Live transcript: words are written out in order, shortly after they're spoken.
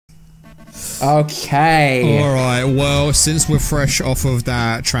Okay. Alright, well, since we're fresh off of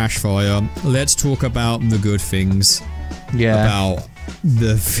that trash fire, let's talk about the good things. Yeah. About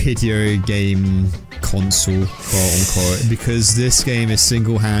the video game console, quote unquote, because this game is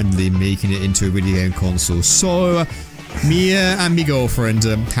single-handedly making it into a video game console. So, me and my girlfriend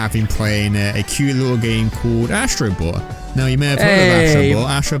have been playing a cute little game called Astro Bot. Now, you may have heard of Astro Bot.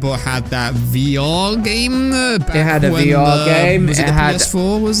 Astro Bot had that VR game back It had a VR game. Was it the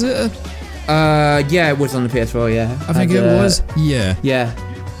PS4, was it? Yeah, it was on the PS4, yeah. I think it was. Yeah. Yeah.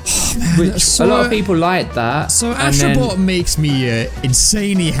 Oh, man, Which a lot of people like that. So Astro Bot makes me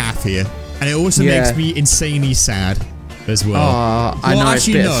insanely happy, and it also makes me insanely sad as well. Oh, I know, it's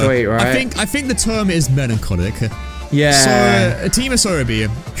bittersweet, right? I think the term is melancholic. Yeah. So, Team Asobi,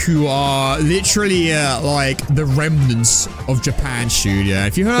 who are literally like the remnants of Japan Studio.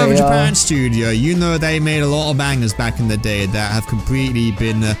 If you heard of Japan Studio, you know they made a lot of bangers back in the day that have completely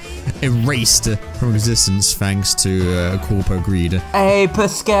been erased from existence thanks to corporate greed.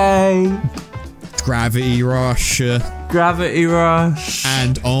 Ep12. Gravity Rush. Gravity Rush.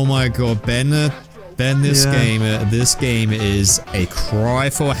 And oh my god, Ben, this game is a cry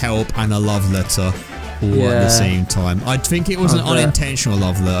for help and a love letter all at the same time. I think it was an unintentional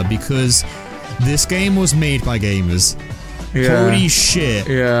love letter because this game was made by gamers. Holy shit.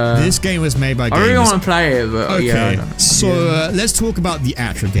 This game was made by gamers. I really want to play it, but okay. So let's talk about the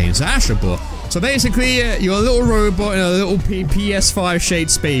actual game. So Astro Bot. So basically, you're a little robot in a little PS5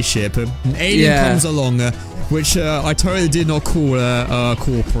 shaped spaceship. An alien comes along, which I totally did not call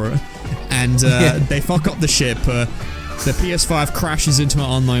corporate. And they fuck up the ship. The PS5 crashes into an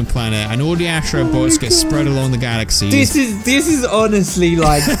unknown planet, and all the Astro Bots get spread along the galaxy. This is honestly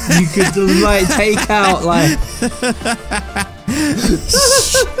like you could like take out like.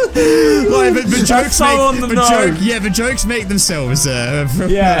 The jokes make themselves.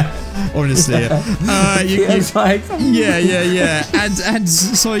 Honestly.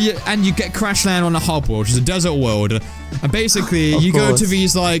 And you get crash land on a hub world, which is a desert world, and basically you go to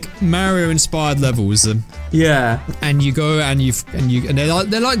these like Mario-inspired levels. And you go and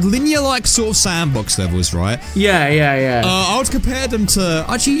they're like linear sort of sandbox levels, right? I would compare them to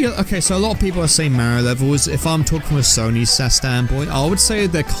okay. So a lot of people are saying Mario levels. If I'm talking from a Sony standpoint, I would say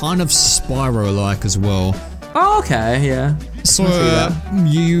they're kind of Spyro-like as well. Oh, okay, yeah. So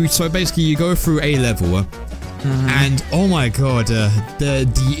basically you go through a level. And oh my god, the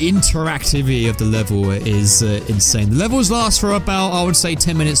interactivity of the level is insane. The levels last for about, I would say,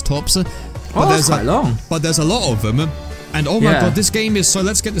 10 minutes tops. But that's quite long. But there's a lot of them. And oh my god, this game is, so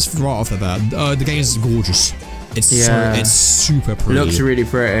let's get this right off the bat. The game is gorgeous. It's super pretty. It looks really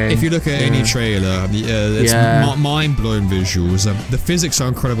pretty. If you look at any trailer, it's mind-blowing visuals. The physics are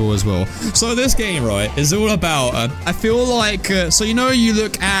incredible as well. So this game, right, is all about, I feel like, so you know you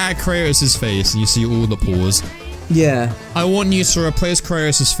look at Kratos' face and you see all the pores. Yeah. I want you to replace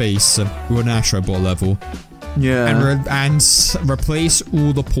Kratos' face with an Astro Bot level. And replace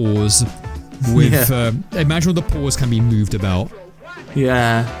all the pores with, imagine all the pores can be moved about.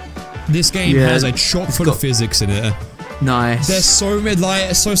 This game has a chock full of physics in it. Nice. There's so many,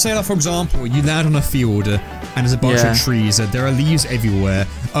 like, so say like for example, you land on a field and there's a bunch of trees, there are leaves everywhere.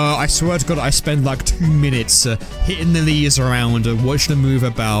 I swear to god I spend like 2 minutes hitting the leaves around, watching them move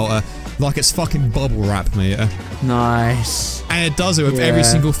about, like it's fucking bubble wrap, mate. Nice. And it does it with every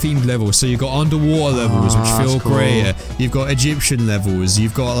single themed level. So you've got underwater levels, which feel great. You've got Egyptian levels.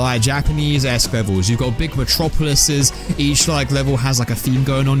 You've got like Japanese-esque levels. You've got big metropolises. Each like level has like a theme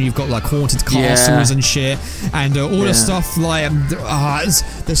going on. You've got like haunted castles and shit, and all the stuff like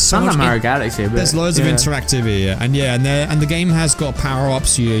there's so much. Mario Galaxy, there's loads of interactivity, and the game has got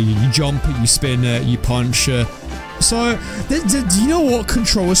power-ups. You jump, you spin, you punch. So, do you know what,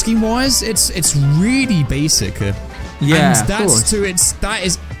 controller scheme-wise, it's really basic. Yeah, and that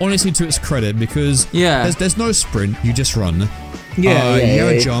is honestly to its credit, because there's no sprint, you just run. You have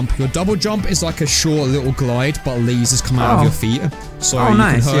a jump. Your double jump is like a short little glide, but lasers come out of your feet. So you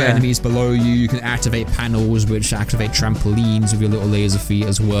can hurt enemies below you, you can activate panels which activate trampolines with your little laser feet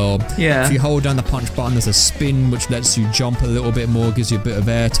as well. If you hold down the punch button, there's a spin which lets you jump a little bit more, gives you a bit of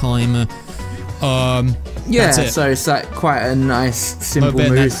air time. So it's like quite a nice, simple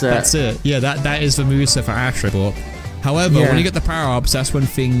moveset. That's it. Yeah, that is the moveset for Astro Bot. However, when you get the power-ups, that's when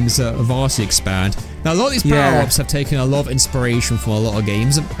things vastly expand. Now, a lot of these power-ups have taken a lot of inspiration from a lot of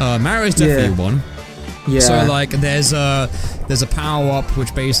games. Mario's definitely one. So, like, there's a power-up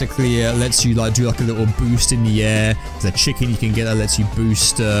which basically lets you, like, do, like, a little boost in the air. There's a chicken you can get that lets you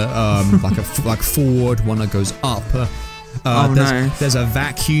boost, like forward, one that goes up. There's a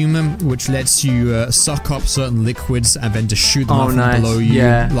vacuum which lets you suck up certain liquids and then just shoot them up from below you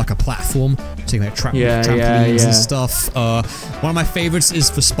like a platform, so you can like trampolines and stuff. One of my favorites is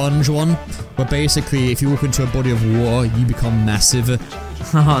the sponge one, where basically if you walk into a body of water, you become massive.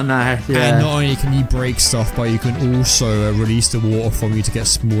 Oh no, yeah. And not only can you break stuff, but you can also release the water from you to get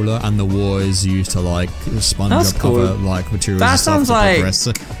smaller, and the water is used to like sponge up other like materials. That and stuff sounds to like... progress.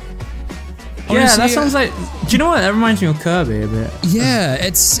 Yeah, that sounds like... Do you know what? That reminds me of Kirby a bit. Yeah,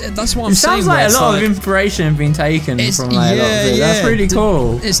 that's what I'm saying. It sounds like a lot of inspiration being taken from like a lot of it. That's really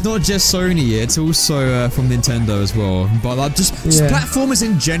cool. It's not just Sony, it's also from Nintendo as well. But like just platformers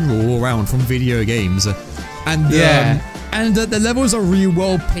in general all around from video games. And and the levels are really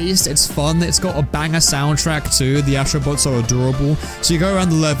well paced, it's fun, it's got a banger soundtrack too, the Astro Bots are adorable. So you go around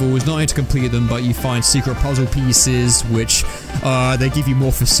the levels, not only to complete them, but you find secret puzzle pieces, which they give you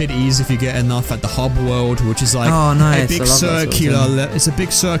more facilities if you get enough at the hub world, which is like a big circular, it's a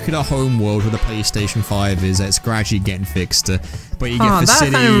big circular home world where the PlayStation 5 is, it's gradually getting fixed. But you get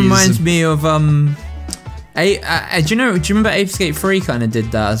facilities. That kind of reminds me of do you remember Ape Escape 3 kind of did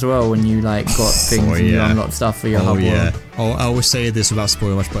that as well, when you like got things and you unlocked stuff for your hub world? I will say this without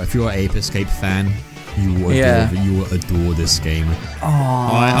spoiling much, but if you're an Ape Escape fan, you will adore this game.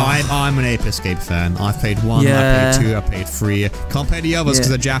 I'm an Ape Escape fan. I played 1, I played 2, I played 3. Can't play the others because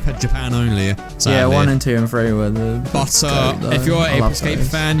they're Japan only. Sadly. Yeah, 1 and 2 and 3 were the... But if you're an Ape Escape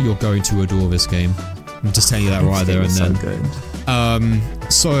fan, you're going to adore this game. I'm just telling you that right there and then.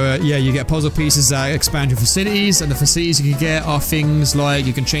 So good. You get puzzle pieces that expand your facilities, and the facilities you can get are things like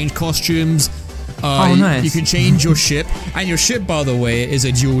you can change costumes, nice. you can change your ship, and your ship, by the way, is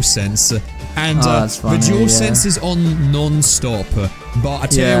a dual sense, and funny, the dual sense is on non-stop, but I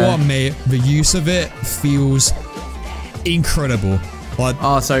tell you what, mate, the use of it feels incredible. Like,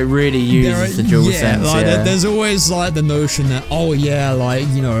 so it really uses the dual sense. There's always like the notion that all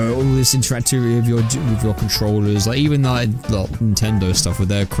this interactivity with your controllers, like even like Nintendo stuff with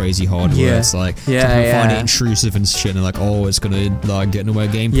their crazy hardware, it's like people find it intrusive and shit, and they're like, oh, it's gonna like get in the way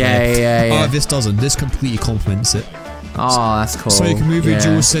of gameplay. This doesn't. This completely complements it. Oh, that's cool. So you can move your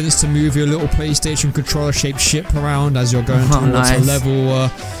dual sense to move your little PlayStation controller-shaped ship around as you're going towards a level.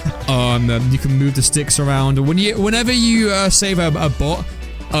 You can move the sticks around. Whenever you save a bot,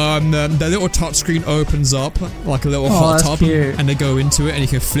 the little touchscreen opens up like a little hot tub, and they go into it, and you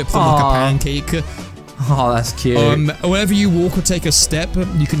can flip them like a pancake. Oh, that's cute. Whenever you walk or take a step,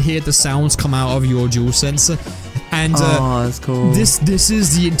 you can hear the sounds come out of your dual sense. And that's cool. This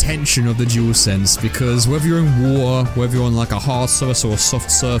is the intention of the DualSense, because whether you're in water, whether you're on like a hard surface or a soft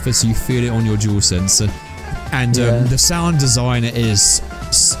surface, you feel it on your DualSense. And the sound design is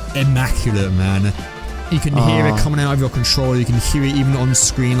immaculate, man. You can hear it coming out of your controller. You can hear it even on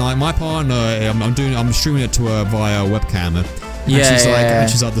screen. Like my partner, I'm streaming it to her via webcam. And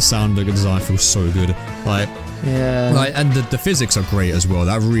she's like, the sound design feels so good. Like. Yeah. Like, and the physics are great as well.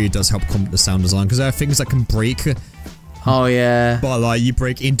 That really does help complement the sound design, because there are things that can break. Oh yeah. But like you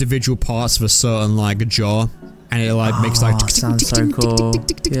break individual parts of a certain like jar, and it like makes like sounds so cool.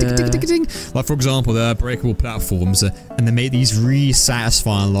 Like for example, there are breakable platforms, and they make these really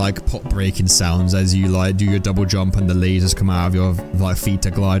satisfying like pot breaking sounds as you like do your double jump, and the lasers come out of your like feet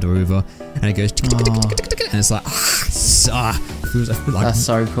to glide over, and it goes and it's like feels like, that's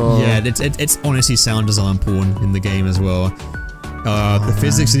so cool. Yeah, it's honestly sound design porn in the game as well. The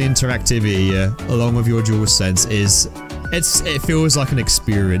physics and interactivity along with your DualSense it feels like an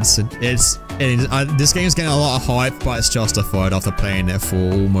experience. This game is getting a lot of hype, but it's justified after playing it for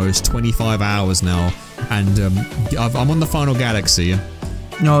almost 25 hours now, and I'm on the final galaxy.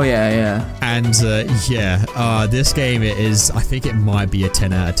 Oh yeah. And this game I think it might be a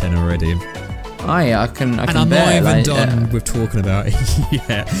 10 out of 10 already. Oh yeah, I can and I'm not even done with talking about it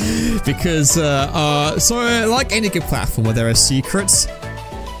yet, because so like any good platform where there are secrets,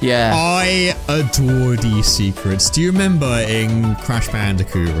 yeah, I adore these secrets. Do you remember in Crash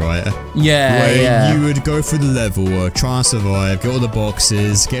Bandicoot, right? Yeah, where you would go through the level, try and survive, get all the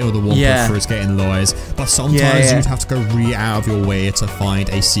boxes, get all the Wumpa fruits, get in lies, but sometimes you'd have to go really out of your way to find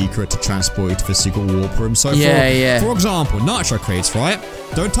a secret to transport you to the secret warp room. So for example, nitro crates, right?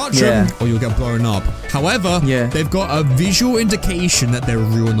 Don't touch them or you'll get blown up. However, they've got a visual indication that they're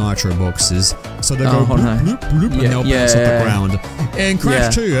real nitro boxes. So they go bloop, bloop, bloop, and they'll bounce off the ground. In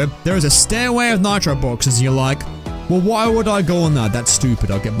Crash 2, there is a stairway of nitro boxes, and you're like, well, why would I go on that? That's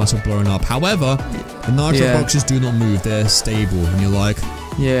stupid, I'll get myself blown up. However, the nitro boxes do not move, they're stable, and you're like,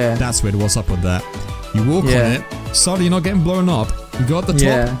 that's weird, what's up with that? You walk on it, suddenly you're not getting blown up. You go at the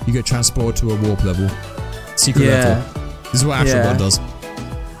top, you get transported to a warp level. Secret level. This is what Astro Bot does.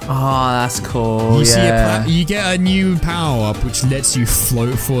 Oh, that's cool. You get a new power up which lets you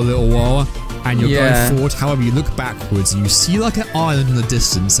float for a little while, and you're going forward. However, you look backwards and you see like an island in the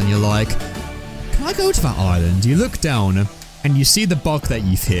distance, and you're like, can I go to that island? You look down and you see the bug that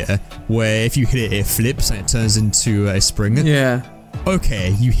you've hit, where if you hit it, it flips and it turns into a spring. Yeah. Okay,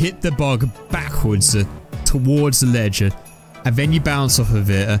 you hit the bug backwards towards the ledge, and then you bounce off of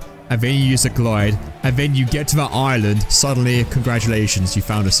it, and then you use a glide, and then you get to that island. Suddenly, congratulations, you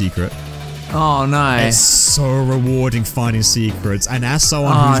found a secret. Oh, nice. It's so rewarding finding secrets, and as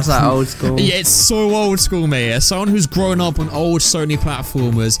someone who's... it's like old school. Yeah, it's so old school, mate. As someone who's grown up on old Sony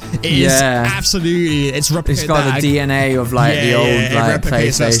platformers, it is absolutely... It's got the DNA of like the old like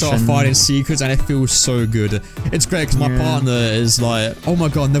PlayStation. I start finding secrets, and it feels so good. It's great because my partner is like, oh my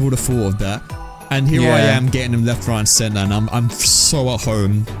god, never would have thought of that. And here I am getting them left, right, and center, and I'm so at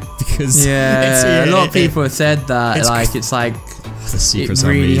home because a lot of people have said that. It's like the secrets it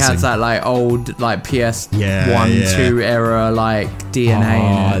really are has that like old like PS1, 2 era like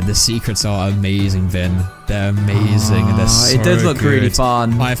DNA in it. The secrets are amazing, Ben. They're amazing. They're so it does look good. really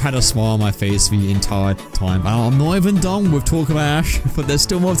fun. I've had a smile on my face the entire time. I'm not even done with talking about Ash, but there's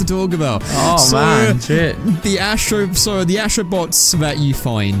still more to talk about. Oh man, shit. The Astro Bots that you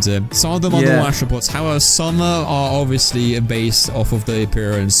find, some of them are normal Astro Bots. However, some are obviously based off of the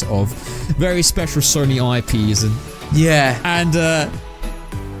appearance of very special Sony IPs. And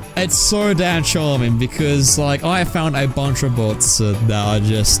it's so damn charming because like I found a bunch of bots that are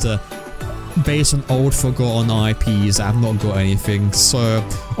just based on old forgotten IPs that have not got anything. So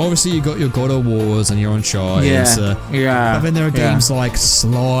obviously you got your God of Wars and your Uncharted. But then there are games like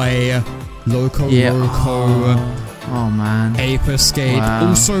Sly, Loco, oh man, Ape Escape.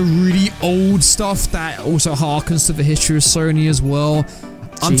 Also really old stuff that also harkens to the history of Sony as well.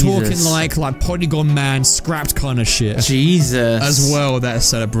 I'm talking like Polygon Man scrapped kind of shit. Jesus. As well that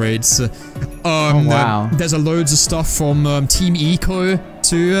celebrates. There's loads of stuff from Team Eco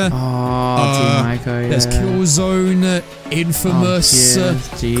too. Team Eco, There's Killzone, Infamous,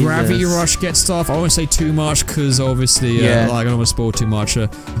 Gravity Rush get stuff. I won't say too much because obviously I don't want to spoil too much.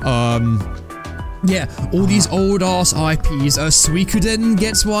 All these old ass IPs. Suikoden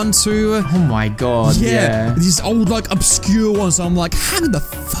gets one too. Oh my god, these old like obscure ones. I'm like, hang the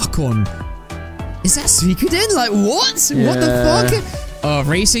fuck on. Is that Suikoden? Like what? What the fuck?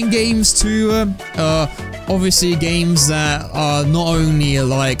 Racing games too. Obviously games that are not only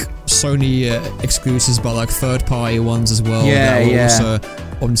like Sony exclusives but like third party ones as well. That are also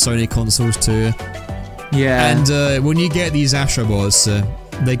on Sony consoles too. And when you get these Astro Bots,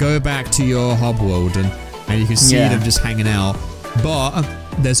 they go back to your hub world and you can see them just hanging out. But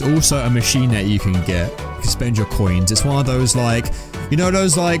there's also a machine that you can get. You can spend your coins. It's one of those like, you know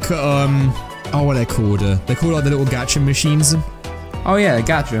those like, what are they called? They're called like the little gacha machines. Oh yeah,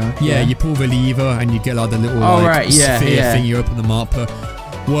 gacha. Yeah, you pull the lever and you get like the little sphere thing, you open them up.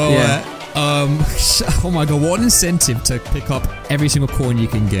 Oh my god, what an incentive to pick up every single coin you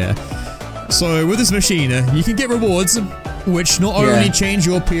can get. So with this machine, you can get rewards, which not only change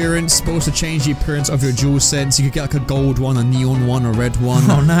your appearance, but also change the appearance of your DualSense. You could get like a gold one, a neon one, a red one.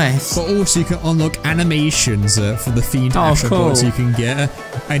 Oh, nice. But also you can unlock animations for the themed Astro Bots you can get.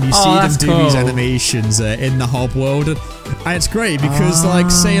 And you see them do these animations in the hub world. And it's great because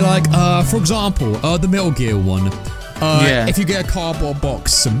like, say like, for example, the Metal Gear one. If you get a cardboard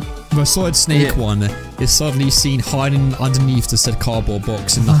box, the Solid Snake one is suddenly seen hiding underneath the said cardboard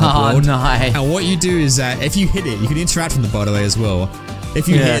box in the hub world. Nice. And what you do is that if you hit it, you can interact with them by the way as well. If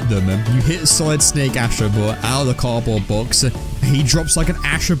you hit them, you hit Solid Snake Astro Bot out of the cardboard box, he drops like an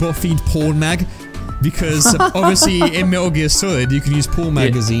Astro Bot themed porn mag. Because obviously in Metal Gear Solid you can use porn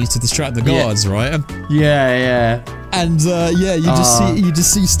magazines to distract the guards, right? And you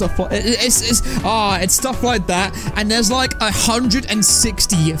just see stuff like it's stuff like that, and there's like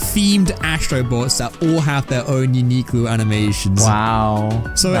 160 themed Astro Bots that all have their own unique little animations.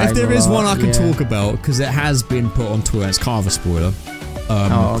 Wow. So if there is one I can talk about, because it has been put on Twitter, it's kind of a spoiler.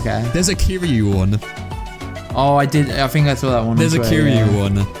 There's a Kiryu one. Oh, I think I saw that one. There's a Kiryu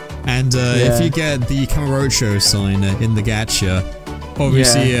one. And if you get the Kamurocho sign in the gacha,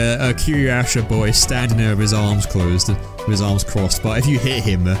 obviously a Kiryu Astro Boy is standing there with his arms closed, with his arms crossed, but if you hit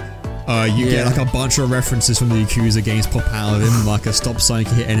him, you get like a bunch of references from the Yakuza games pop out of him, like a stop sign you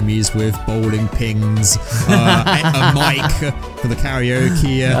can hit enemies with, bowling pings, a mic for the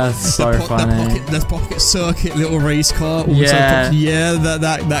karaoke, that's so funny. The pocket circuit little race car, that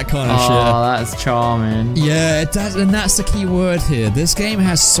kind of shit. Oh, that's charming. Yeah, and that's the key word here. This game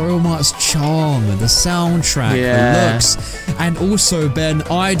has so much charm, the soundtrack, the looks, and also, Ben,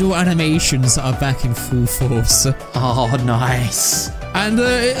 idle animations that are back in full force. Oh, nice. And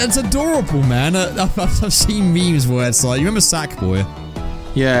it's adorable, man. I've seen memes where it's like, you remember Sackboy?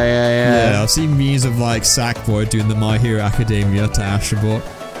 Yeah. I've seen memes of like Sackboy doing the My Hero Academia to Astro Bot.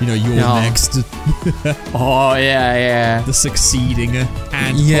 You know, you're next. Oh, yeah. The succeeding.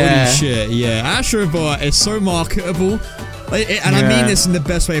 And holy shit, Astro Bot is so marketable. And I mean this in the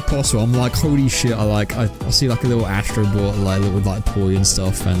best way possible. I'm like, holy shit, I see like a little Astro Bot, like little like toy and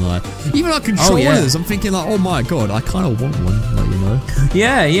stuff, and like even like controllers. I'm thinking like, oh my god, I kind of want one, like, you know.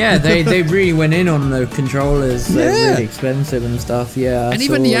 Yeah. They really went in on the controllers. They're really expensive and stuff. Yeah. And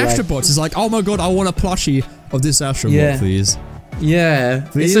even the Astro Bots is like, oh my god, I want a plushie of this Astro Bot, please. Yeah,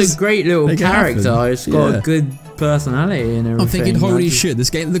 please? It's a great little character. It's got a good personality and everything. I'm thinking, holy shit, this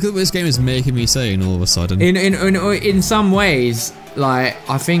game! Look at what this game is making me saying all of a sudden. In some ways, like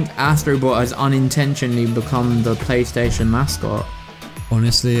I think Astro Bot has unintentionally become the PlayStation mascot.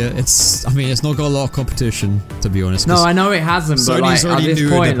 Honestly, it's not got a lot of competition, to be honest. No, I know it hasn't, but like at this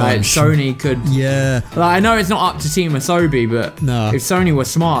point, like Sony could. Yeah. Like I know it's not up to Team Asobi, but if Sony were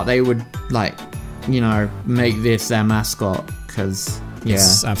smart, they would like, you know, make this their mascot. Because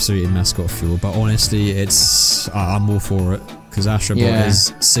it's absolutely mascot fuel, but honestly, I'm all for it because Astro Bot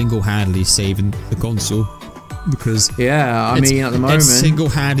is single-handedly saving the console. Because I mean, at the moment, it's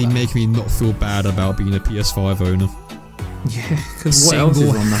single-handedly making me not feel bad about being a PS5 owner. Yeah, because what else is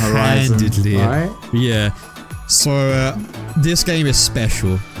on the horizon, right? Yeah. So this game is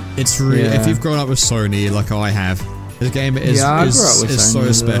special. It's really if you've grown up with Sony like I have. The game is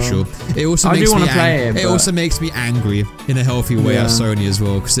so special. It also makes me angry in a healthy way at Sony as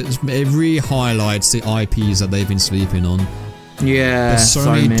well, because it really highlights the IPs that they've been sleeping on. Yeah, there's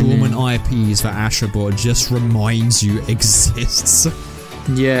so many dormant IPs that Astro Bot just reminds you exists.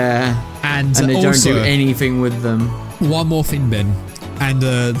 Yeah, and they don't do anything with them. One more thing, Ben. And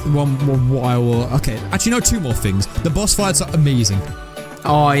what I will... Okay, actually no, two more things. The boss fights are amazing.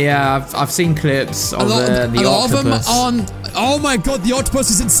 Oh yeah, I've seen clips of the octopus. Oh my god, the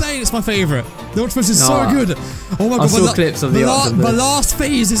octopus is insane. It's my favorite. The octopus is so good. Oh my god, I saw clips of the octopus. The last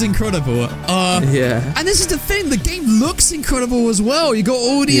phase is incredible. And this is the thing. The game looks incredible as well. You got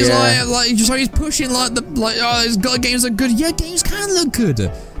all these he's pushing games are good. Yeah, games can look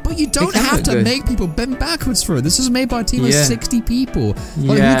good. But you don't have to make people bend backwards for it. This is made by a team of 60 people.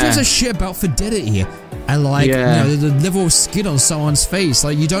 Like, who gives a shit about fidelity? And like, you know, the level of skin on someone's face.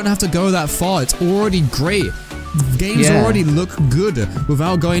 Like, you don't have to go that far. It's already great. Games already look good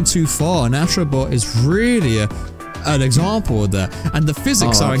without going too far. And Astro Bot is really an example of that. And the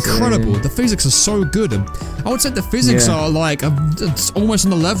physics are incredible. The physics are so good. I would say the physics are like it's almost on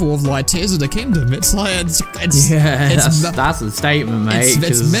the level of like Tears of the Kingdom. It's like that's a statement, mate.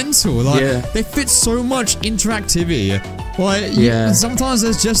 It's mental. Like they fit so much interactivity. Like sometimes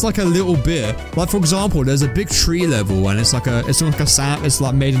there's just like a little bit. Like for example, there's a big tree level and it's like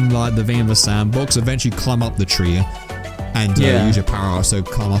made in like the vein of a sandbox. Eventually climb up the tree and use your power to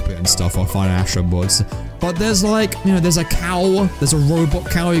climb up it and stuff. I find Astro Bots. But there's like, you know, there's a cow, there's a robot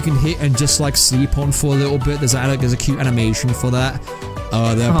cow you can hit and just like sleep on for a little bit. There's a cute animation for that.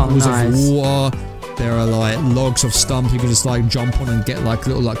 There are pools of water. There are like logs of stumps you can just like jump on and get like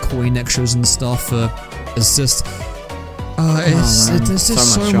little like coin extras and stuff. It's just, there's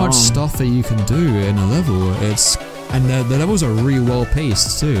just so much stuff that you can do in a level. And the levels are really well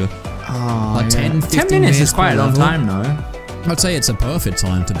paced too. Like 10 minutes is quite a long time though. I'd say it's a perfect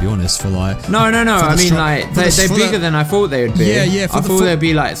time, to be honest, for like... No, I mean, like, they're bigger than I thought they would be. Yeah. I thought they'd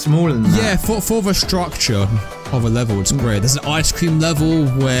be, like, smaller than that. Yeah, for the structure of a level, it's great. There's an ice cream level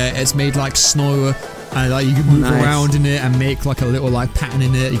where it's made like snow, and like you can move around in it and make like a little like pattern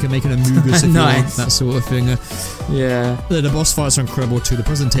in it. You can make an amogus if you want, that sort of thing. Yeah. The boss fights are incredible too. The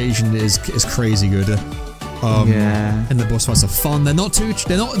presentation is crazy good. And the boss fights are fun. They're not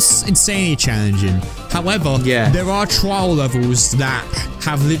insanely challenging. However, there are trial levels that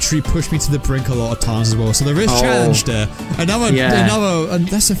have literally pushed me to the brink a lot of times as well. So there is challenge there. And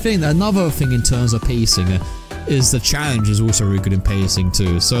that's the thing. Another thing in terms of pacing is the challenge is also really good in pacing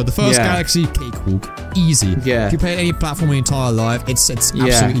too. So the first Galaxy, cakewalk, easy. If you play any platform your entire life, it's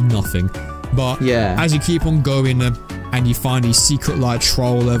absolutely nothing. But as you keep on going and you find these secret like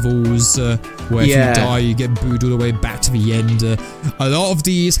trial levels where if you die you get booed all the way back to the end. A lot of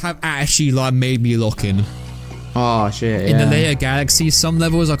these have actually like made me lock in. Oh shit, In the later galaxies, some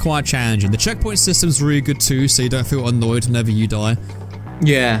levels are quite challenging. The checkpoint system's really good too, so you don't feel annoyed whenever you die.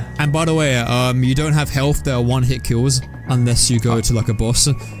 Yeah. And by the way, you don't have health, there are one-hit kills unless you go to like a boss.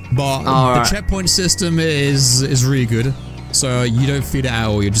 But the checkpoint system is really good. So you don't feel it at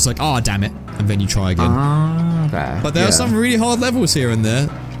all, you're just like, oh damn it, and then you try again. Okay. But there are some really hard levels here and there.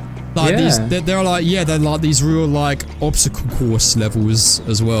 Like they're like these real like obstacle course levels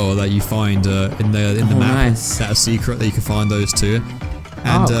as well that you find in the map that are secret that you can find those too.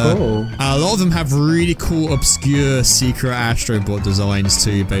 And cool. A lot of them have really cool, obscure, secret Astro Bot designs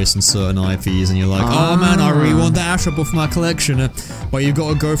too, based on certain IPs. And you're like, oh man, I really want the Astro Bot for my collection. But you've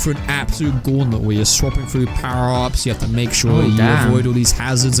got to go through an absolute gauntlet where you're swapping through power-ups. You have to make sure you avoid all these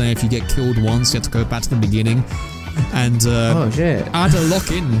hazards. And if you get killed once, you have to go back to the beginning. And I had to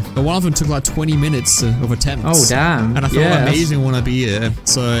lock in, but one of them took like 20 minutes of attempts. Oh damn! And I felt amazing when I beat it.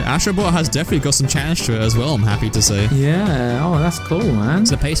 So Astro Bot has definitely got some challenge to it as well. I'm happy to say. Yeah. Oh, that's cool, man.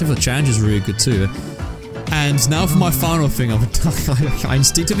 So the pacing for the challenge is really good too. And now for my final thing, I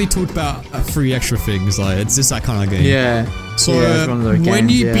instinctively talked about 3 extra things. Like it's just that kind of game. Yeah. So when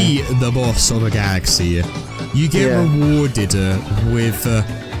you beat the boss of a galaxy, you get rewarded with.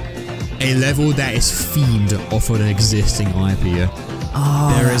 A level that is themed off of an existing IP.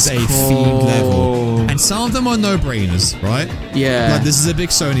 There is a themed level. And some of them are no-brainers, right? Yeah. Like, this is a big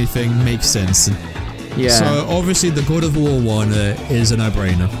Sony thing, makes sense. Yeah. So, obviously, the God of War one is a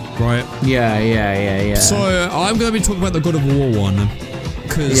no-brainer, right? Yeah. So, I'm going to be talking about the God of War one.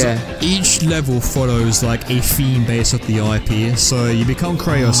 Because each level follows, like, a theme based off the IP. So, you become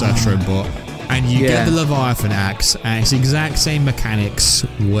Kratos Astro Bot. And you get the Leviathan axe, and it's the exact same mechanics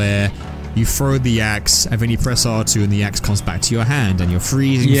where you throw the axe, and then you press R2 and the axe comes back to your hand, and you're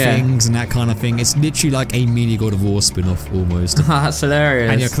freezing things and that kind of thing. It's literally like a mini God of War spin-off almost. That's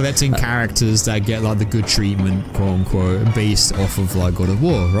hilarious. And you're collecting characters that get like the good treatment, quote-unquote, based off of like God of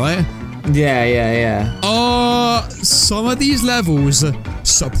War, right? Yeah. Some of these levels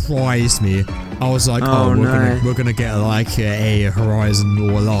surprised me. I was like, we're gonna get like a Horizon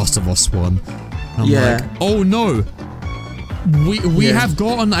or Last of Us one. And I'm like, oh no, we have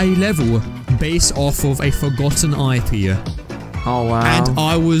gotten a level based off of a forgotten IP. Oh wow! And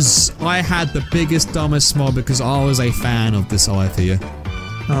I had the biggest, dumbest smile because I was a fan of this IP.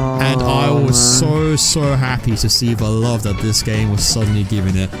 And I was so happy to see the love that this game was suddenly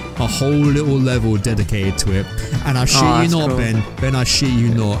giving it. A whole little level dedicated to it. And I shit you not, Ben, I shit you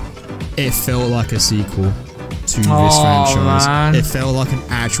not, it felt like a sequel to this franchise. Man. It felt like an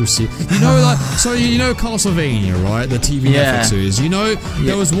actual sequel. You know, like, so you know Castlevania, right? The TV Netflix series. You know,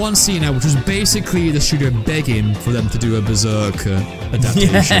 there was one scene there which was basically the studio begging for them to do a Berserk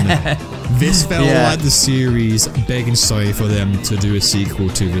adaptation. This felt like the series begging Sony for them to do a sequel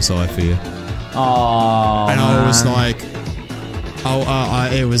to this IP. Oh, and I was like,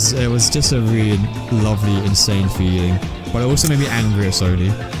 it was just a really lovely, insane feeling. But it also made me angry at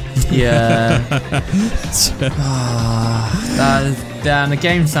Sony. Damn, the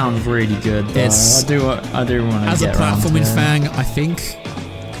game sounds really good. I do want to get around to it. As a platforming fan, I think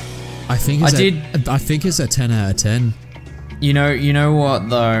it's a 10 out of 10. You know what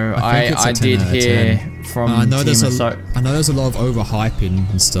though? I did hear from I know there's a lot of overhyping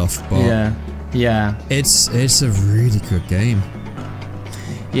and stuff, but it's a really good game.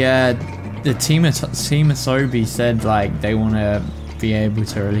 Yeah, the team of Asobi said like they want to be able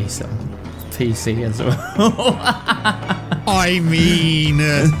to release it on PC as well. I mean,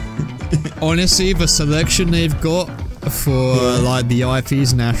 honestly, the selection they've got for like the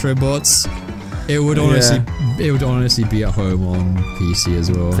IPs and Astro Bots, it would honestly be at home on PC as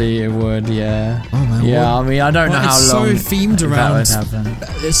well. It would, yeah. Oh man, yeah. I mean, I don't know how long that would happen.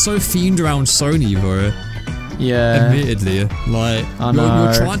 It's so themed around Sony, bro. Yeah. Admittedly, like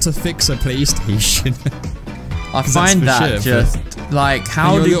you're trying to fix a PlayStation. I find that just like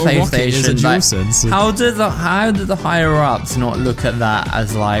how do PlayStation like how do the higher ups not look at that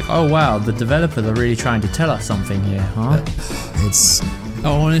as like, oh wow, the developers are really trying to tell us something here, huh?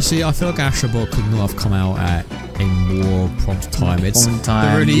 Honestly, I feel like Astro Bot could not have come out at a more prompt time.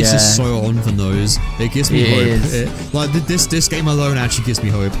 The release is so on the nose. It gives me hope. Like this game alone actually gives me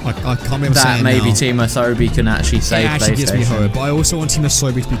hope. I can't remember saying that maybe Team Asobi can actually save PlayStation. It actually gives me hope, but I also want Team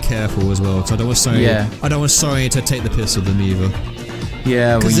Asobi to be careful as well, because I don't want Sony to take the piss of them either.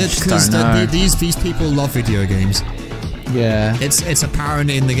 Yeah, because these people love video games. Yeah, it's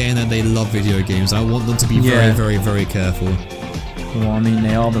apparent in the game that they love video games. I want them to be very careful. Well, I mean,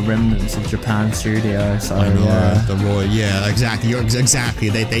 they are the remnants of Japan Studio, so I know, exactly.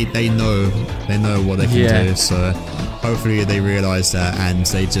 They know what they can do. So hopefully they realise that and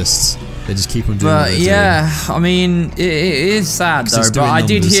they just keep on doing. But I mean, it is sad though.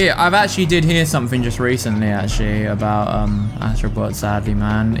 But I've actually did hear something just recently actually about Astro Bot. Sadly,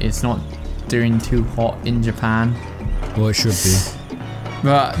 man, it's not doing too hot in Japan. Well, it should be.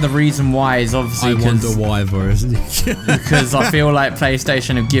 But the reason why is obviously because I feel like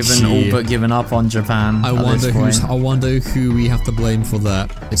PlayStation have given up on Japan. I wonder who we have to blame for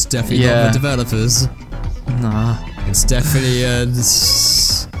that. It's definitely not the developers. Nah. It's definitely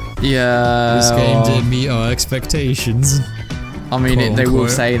this game didn't meet our expectations. I mean, they will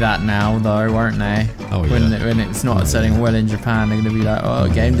say that now, though, won't they? Oh, yeah. When it's not selling well in Japan, they're going to be like, oh,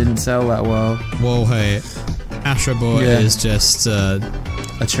 the game didn't sell that well. Well, hey, Astro Bot is just a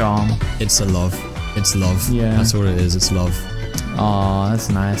charm. It's a love. It's love. Yeah. That's what it is. It's love. Oh, that's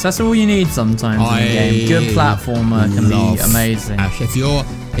nice. That's all you need sometimes in a game. Good platformer can be amazing. If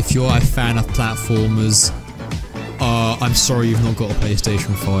you're a fan of platformers, I'm sorry you've not got a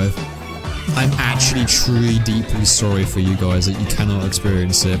PlayStation 5. I'm actually truly deeply sorry for you guys that you cannot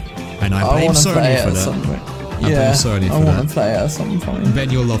experience it, and I blame Sony for that. I blame Sony for that. I want to play it at some point. Ben,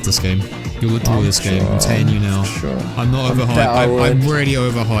 you'll love this game. You'll adore this game. I'm telling you now. Sure. I'm not overhyped. I'm really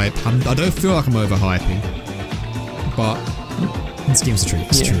overhyped. I don't feel like I'm overhyping, but this game's a treat.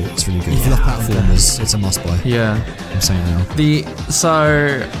 It's true. It's really good. If you love platformers, it's a must-buy. Yeah. I'm saying now.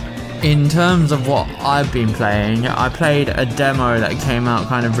 In terms of what I've been playing, I played a demo that came out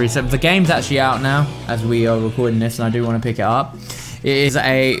kind of recent. The game's actually out now as we are recording this, and I do want to pick it up. It is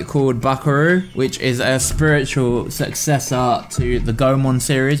called Buckaroo, which is a spiritual successor to the Goemon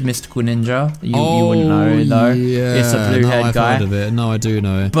series, Mystical Ninja. You wouldn't know though. Yeah. It's a blue-haired guy. I've heard of it. No, I do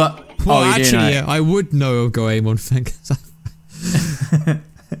know it. But actually, I would know of Goemon.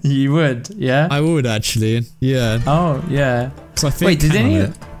 You would, yeah? I would actually, yeah. Oh, yeah. Wait, did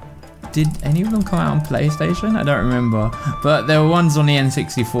any of them come out on PlayStation? I don't remember. But there were ones on the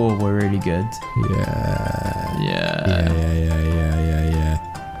N64 were really good. Yeah.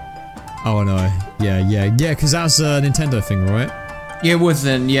 Oh no. Yeah, because that's a Nintendo thing, right? It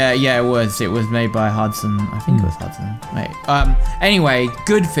wasn't, it was. It was made by Hudson. I think it was Hudson, mate. Anyway,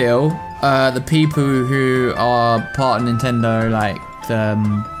 good feel. The people who are part of Nintendo, like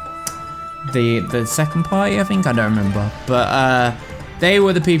the second party, I think, I don't remember. But they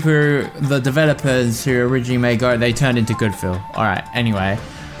were the people, the developers who originally made Go. They turned into Goodfeel. All right. Anyway,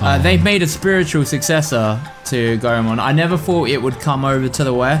 they've made a spiritual successor to Goemon. I never thought it would come over to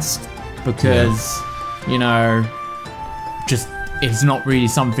the West because, you know, just it's not really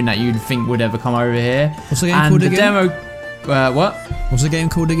something that you'd think would ever come over here. What's the game called again? What? What's the game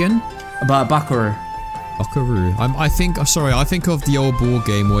called again? About Buckaroo. Buckaroo. I think of the old board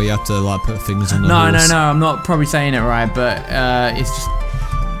game where you have to like put things on the horse. No, I'm not probably saying it right, but it's just...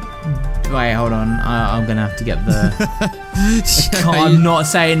 Wait, hold on. I'm gonna have to get the... I'm not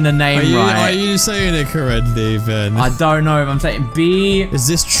saying the name right. Are you saying it correctly, Ben? I don't know if I'm saying B... Is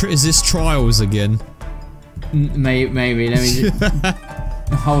this Trials again? Maybe. Let me just...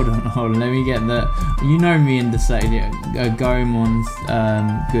 Hold on. Let me get the... You know me in the Goemon's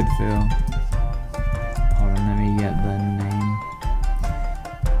Goodfeel. Hold on, let me get the name.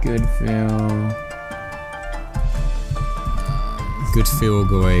 Goodfeel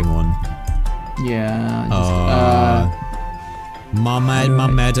Goemon. Yeah.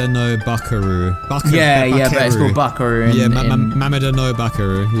 Mameda no Buckaroo. But it's called Buckaroo. Mameda no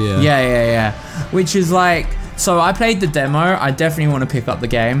Buckaroo. Yeah. Which is like... So I played the demo. I definitely want to pick up the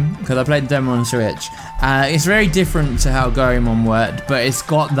game because I played the demo on Switch. It's very different to how Goemon worked, but it's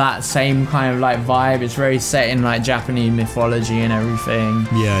got that same kind of like vibe. It's very set in like Japanese mythology and everything.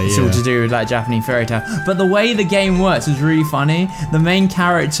 It's all to do with like Japanese fairy tale. But the way the game works is really funny. The main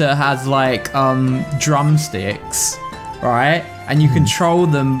character has like drumsticks, right? And you control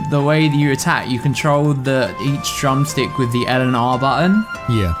them the way that you attack. You control each drumstick with the L and R button.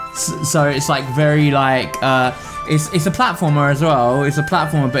 Yeah. So it's like very like it's a platformer as well. It's a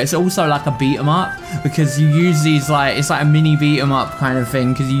platformer, but it's also like a beat 'em up because you use these like it's like a mini beat 'em up kind of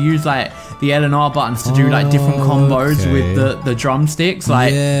thing because you use like the L and R buttons to do like different combos with the drumsticks.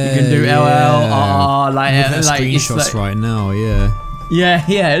 Like you can do LL, R, like screenshots right now. Yeah,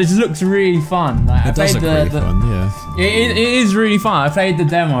 it just looks really fun. Like, it does look really fun, It is really fun. I played the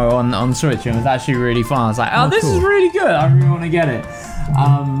demo on Switch and it was actually really fun. I was like, this is really good. I really want to get it.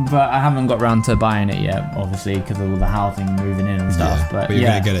 But I haven't got around to buying it yet, obviously, because of all the housing moving in and stuff. But you're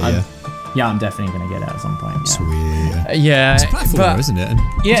going to get it, Yeah, I'm definitely going to get it at some point. Yeah. Sweet. It's a platformer, isn't it?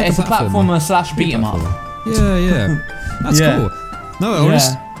 It's a platformer / beat 'em up. Yeah. That's cool. No,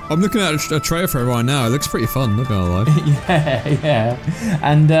 I'm looking at a trailer for it right now. It looks pretty fun, not gonna lie. Yeah.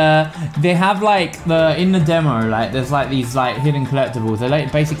 And they have like in the demo, like there's like these like hidden collectibles. They're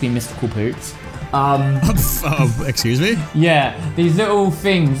like basically mystical poops. Excuse me? Yeah, these little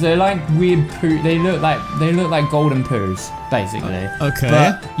things. They're like weird poo. They look like golden poos, basically. Okay.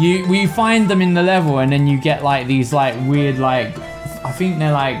 But you find them in the level, and then you get like these like weird like I I think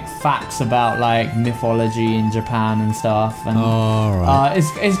they're like facts about like mythology in Japan and stuff. And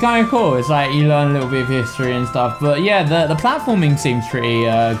it's kind of cool. It's like you learn a little bit of history and stuff. But yeah, the platforming seems pretty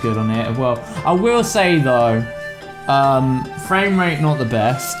good on it. Well, I will say though, frame rate not the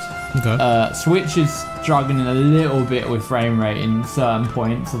best. Okay. Switch is struggling a little bit with frame rate in certain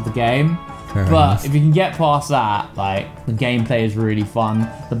points of the game. But if you can get past that, like, the gameplay is really fun.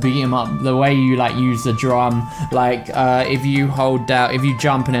 The beat 'em up, the way you like use the drum, like if you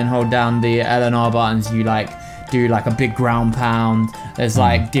jump and then hold down the L and R buttons, you like do like a big ground pound. There's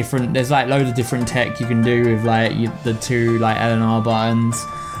like loads of different tech you can do with like the two like L and R buttons,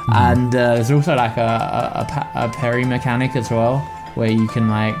 and there's also like a parry mechanic as well, where you can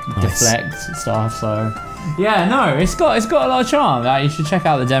like deflect stuff. So. Yeah, no, it's got a lot of charm. Like, you should check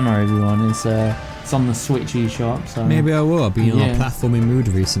out the demo, everyone. It's on the Switch eShop. So maybe I will. I've been in a platforming mood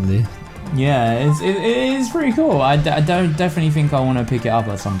recently. Yeah, it is pretty cool. I don't definitely think I want to pick it up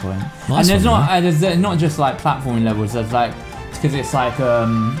at some point. Nice. And there's not just like platforming levels. There's like, because it's like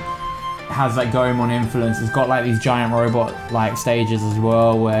has like Goemon influence. It's got like these giant robot like stages as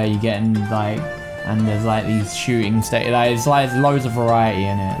well, where you're getting like, and there's like these shooting stages. Like, it's like loads of variety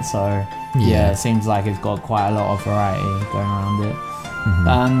in it. So. Yeah, it seems like it's got quite a lot of variety going around it.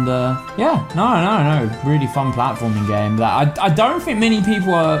 And yeah, no, really fun platforming game that I don't think many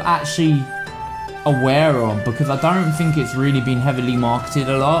people are actually aware of, because I don't think it's really been heavily marketed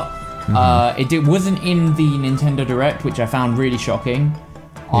a lot. It wasn't in the Nintendo Direct, which I found really shocking.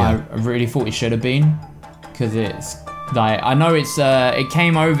 I really thought it should have been, because it's like, I know it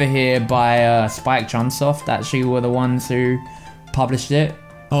came over here by Spike Chunsoft. Actually, were the ones who published it.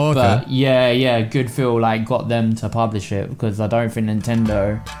 Oh, okay. But yeah, Good Feel like got them to publish it, because I don't think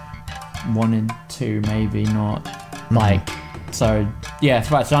Nintendo wanted to, maybe not. Like, so yeah,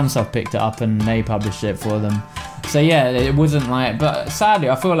 Sunsoft picked it up and they published it for them. So yeah, it wasn't like, but sadly,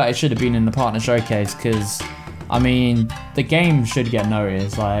 I feel like it should have been in the partner showcase, because I mean, the game should get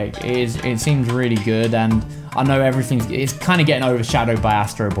noticed. Like, it seems really good, and I know it's kind of getting overshadowed by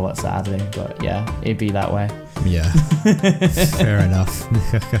Astro Bot, sadly, but yeah, it'd be that way. Yeah, fair enough.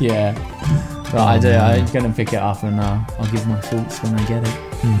 Yeah, but I'm gonna pick it up, and I'll give my thoughts when I get it.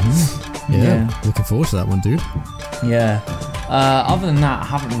 Yeah, looking forward to that one, dude. Yeah. Other than that, I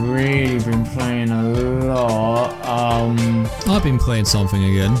haven't really been playing a lot. I've been playing something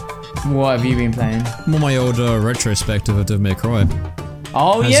again. What have you been playing? My old retrospective of Devil May Cry.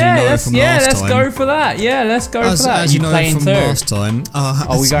 Oh let's go for that. Yeah, let's go for that. As you know from last time.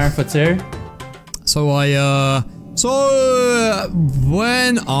 Are we going for 2? So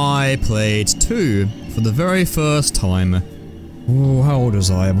when I played 2 for the very first time, how old was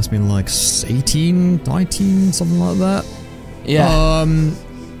I? I must have been like 18, 19, something like that. Yeah.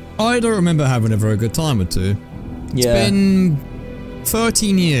 I don't remember having a very good time with 2. It's been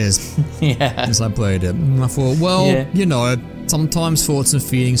 13 years since I played it. And I thought, well, you know, sometimes thoughts and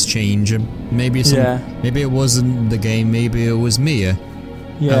feelings change. Maybe it wasn't the game, maybe it was me.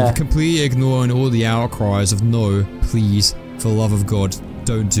 I'm completely ignoring all the outcries of no, please, for the love of God,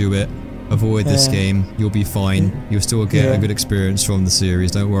 don't do it. Avoid this game. You'll be fine. You'll still get a good experience from the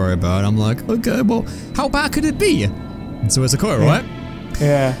series. Don't worry about it. I'm like, okay, well, how bad could it be? And so it's a quote, right?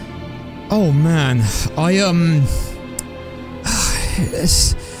 Yeah. Oh man,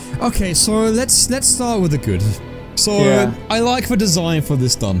 okay, so let's start with the good. So I like the design for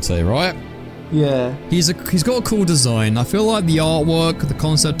this Dante, right? Yeah. He's got a cool design. I feel like the artwork, the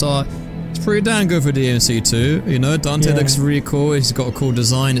concept art, it's pretty damn good for DMC2. You know, Dante looks really cool. He's got a cool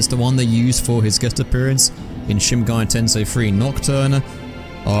design. It's the one they used for his guest appearance in Shin Megami Tensei 3 Nocturne.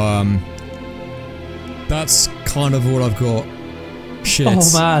 That's kind of all I've got. Shit. Oh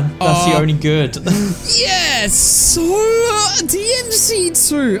man, that's the only good. Yes. So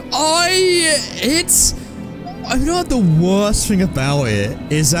DMC2, I know the worst thing about it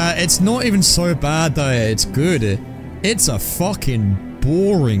is that it's not even so bad that it's good. It's a fucking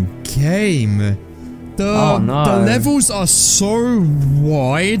boring game. The levels are so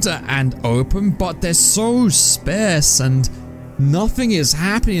wide and open, but they're so sparse and nothing is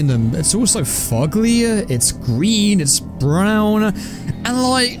happening in them. It's also fugly, it's green, it's brown, and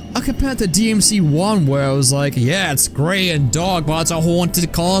like, I compared to DMC1 where I was like, yeah, it's grey and dark, but it's a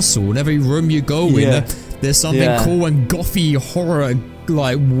haunted castle. In every room you go in, there's something cool and gothy horror,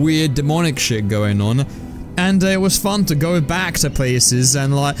 like weird demonic shit going on. And it was fun to go back to places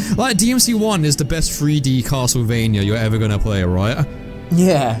and like DMC1 is the best 3D Castlevania you're ever gonna play, right?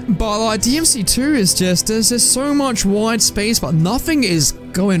 Yeah. But like DMC2 is just, there's just so much wide space but nothing is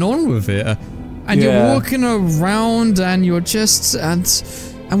going on with it. And you're walking around and you're just, and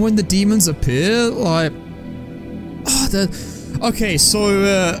when the demons appear, like,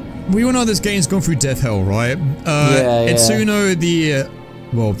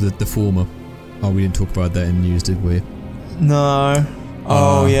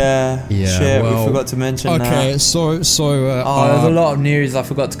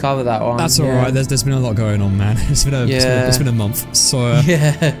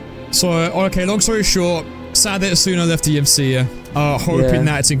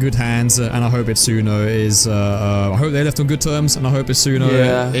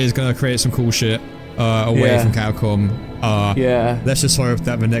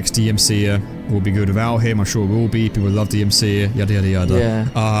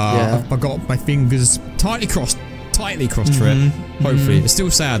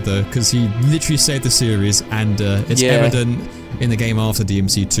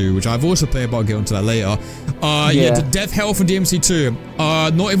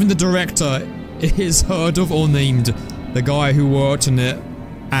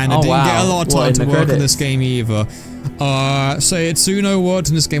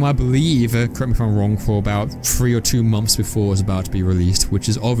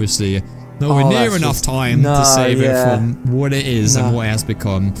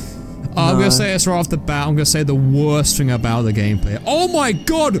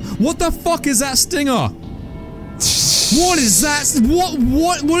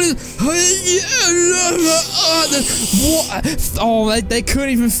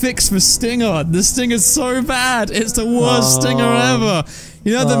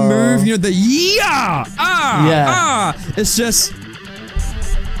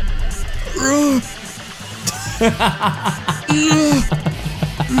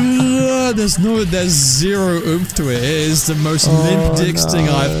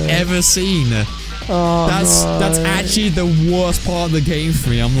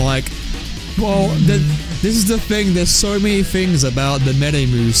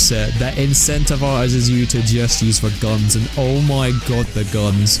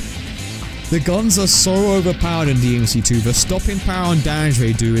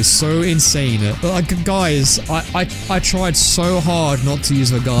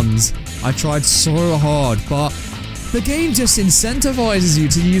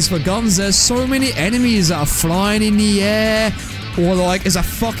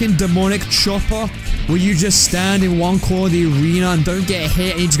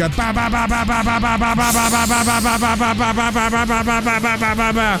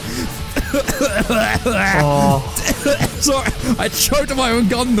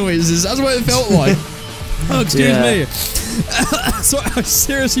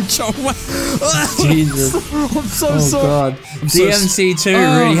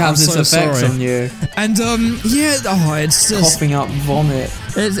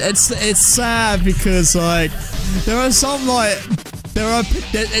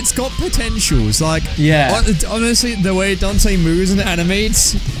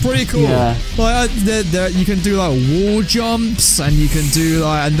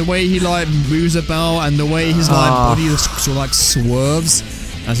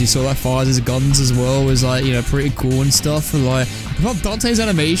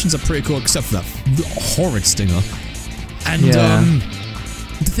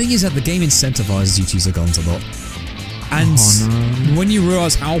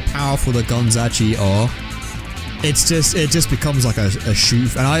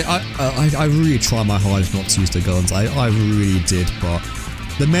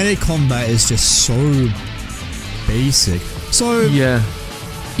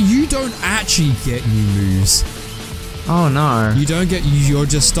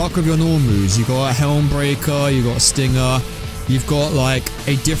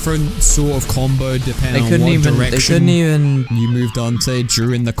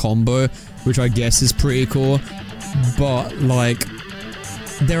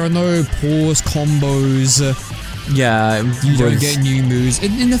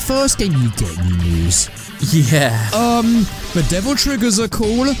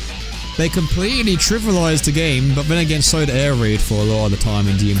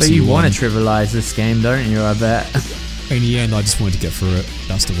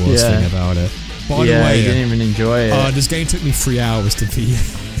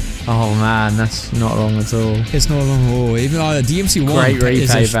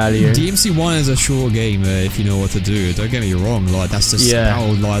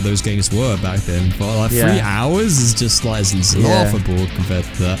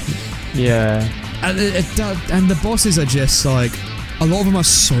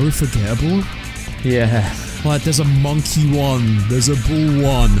 Like, there's a monkey one, there's a bull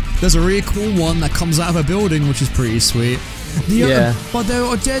one, there's a really cool one that comes out of a building, which is pretty sweet. But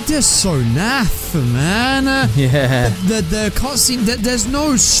they're so naff, man. The cutscene, there's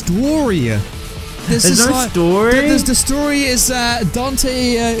no story. There's no story? The story is that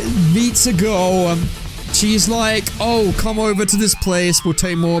Dante meets a girl. She's like, oh, come over to this place, we'll tell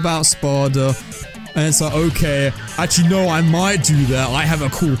you more about Spada. And it's like, okay, actually, no, I might do that. I have a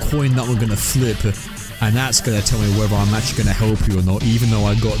cool coin that we're gonna flip. And that's gonna tell me whether I'm actually gonna help you or not, even though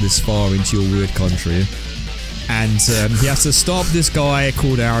I got this far into your weird country. And he has to stop this guy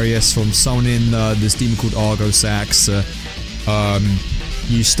called Arius from summoning this demon called Argosax.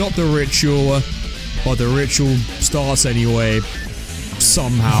 You stop the ritual, but the ritual starts anyway,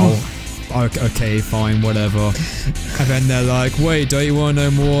 somehow. Okay, fine, whatever. And then they're like, wait, don't you want to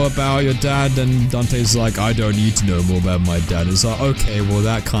know more about your dad? And Dante's like, I don't need to know more about my dad. It's like, okay, well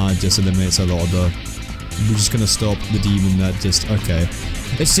that kind of just eliminates a lot of the... We're just gonna stop the demon that just... Okay.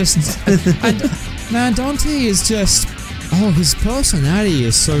 It's just... and, man, Dante is just... Oh, his personality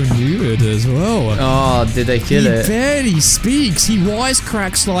is so weird as well. Oh, did they kill it? He barely speaks. He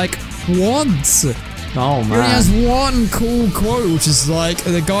wisecracks like once. Oh man. He has one cool quote, which is like,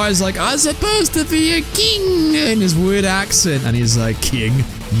 the guy's like, I'm supposed to be a king, in his weird accent. And he's like, king?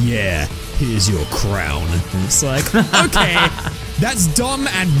 Yeah, here's your crown. And it's like, okay, that's dumb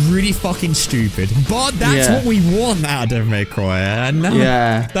and really fucking stupid. But that's what we want out of Devil May Cry. And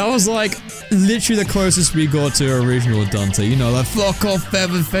that was like, literally the closest we got to original Dante. You know, like, fuck off,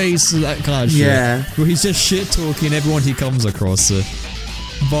 feather face, that kind of shit. Yeah. Where he's just shit talking everyone he comes across.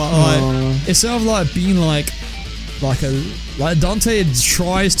 But like, instead of like being like Dante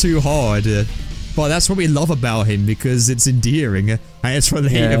tries too hard, but that's what we love about him because it's endearing and it's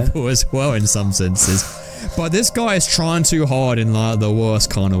relatable as well in some senses. But this guy is trying too hard in like the worst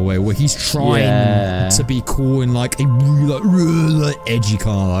kind of way, where he's trying to be cool in like a really edgy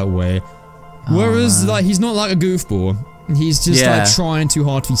kind of like way, whereas like he's not like a goofball. He's just like trying too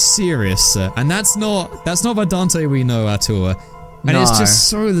hard to be serious, and that's not the Dante we know at all. And it's just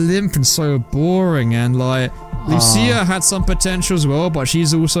so limp and so boring, and like, Lucia had some potential as well, but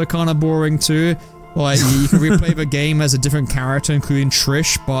she's also kind of boring too. Like, you can replay the game as a different character, including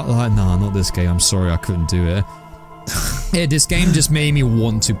Trish, but like, nah, not this game, I'm sorry, I couldn't do it. Yeah, this game just made me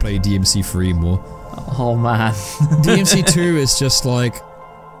want to play DMC3 more. Oh man. DMC2 is just like,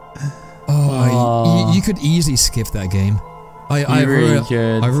 you could easily skip that game. I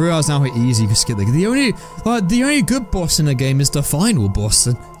realize now how easy you can skip the game. The only good boss in the game is the final boss.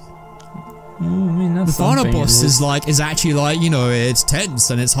 The final boss is actually like, you know, it's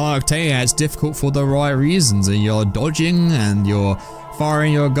tense and it's high octane and it's difficult for the right reasons, and you're dodging and you're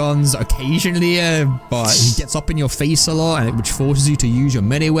firing your guns occasionally, but he gets up in your face a lot, and which forces you to use your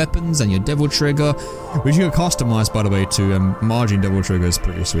melee weapons and your devil trigger, which you can customize, by the way, to margin devil trigger is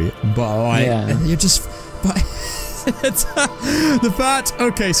pretty sweet. But like, you're just... the fact,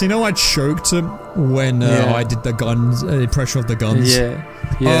 okay, so you know I choked when I did the guns, impression of the guns.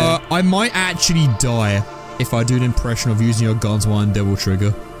 I might actually die if I do an impression of using your guns while on devil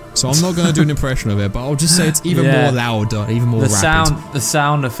trigger. So I'm not gonna do an impression of it, but I'll just say it's even more louder, even more rapid. The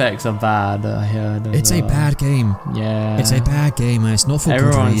sound effects are bad, I heard. It's a bad game. Yeah. It's a bad game, and it's not for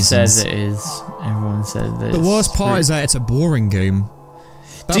good reasons. Everyone says it is. Everyone says that. The worst part is that it's a boring game.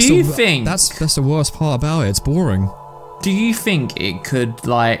 Do you think that's the worst part about it? It's boring. Do you think it could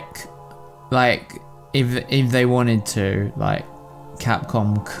like if they wanted to, like,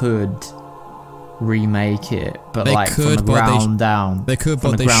 Capcom could remake it, but they like could, from the ground down? They could,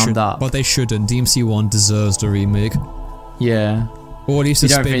 but they shouldn't. DMC1 deserves the remake. Yeah. Or at least a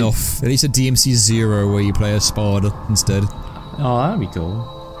spin-off. At least a DMC 0 where you play a Spada instead. Oh, that'd be cool.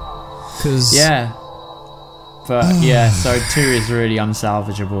 Cause but yeah, so 2 is really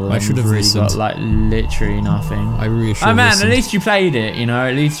unsalvageable. I should have really got like literally nothing. I really should have man, listened. At least you played it, you know,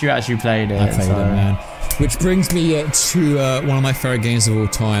 at least you actually played it. I played it, man. Which brings me to one of my favorite games of all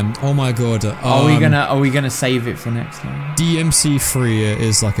time. Oh my god. Are we gonna save it for next time? DMC3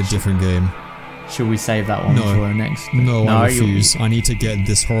 is like a different game. Should we save that one for next? No, I refuse. I need to get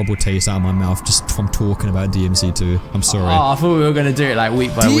this horrible taste out of my mouth just from talking about DMC2. I'm sorry. Oh, I thought we were going to do it like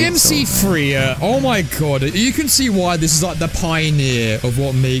week by week. DMC3, oh my god. You can see why this is like the pioneer of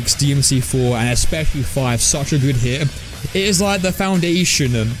what makes DMC4 and especially 5 such a good hit. It is like the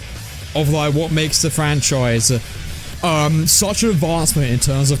foundation of like what makes the franchise such an advancement in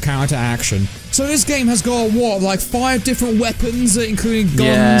terms of character action. So this game has got, what, like 5 different weapons, including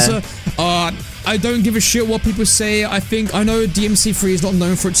guns. I don't give a shit what people say. I know DMC3 is not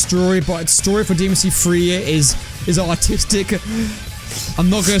known for its story, but its story for DMC3 is artistic. I'm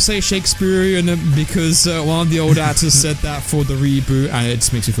not gonna say Shakespearean because one of the old actors said that for the reboot, and it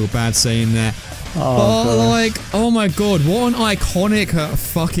just makes me feel bad saying that. Oh, but like, oh my god, what an iconic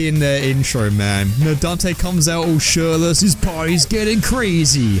fucking intro, man. You know, Dante comes out all shirtless, his party's getting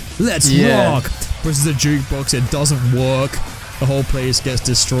crazy. Let's rock. Presses the jukebox, it doesn't work. The whole place gets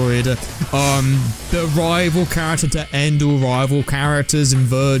destroyed. The rival character to end all rival characters in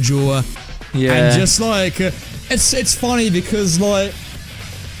Virgil. And just like, it's funny because like,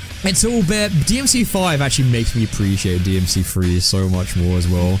 it's all bad. DMC5 actually makes me appreciate DMC3 so much more as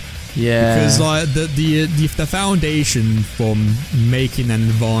well. Yeah. Because like the foundation from making and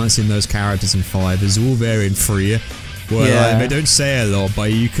advancing those characters in 5 is all there in 3. Where like, they don't say a lot,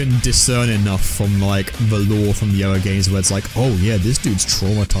 but you can discern enough from like the lore from the other games where it's like, oh yeah, this dude's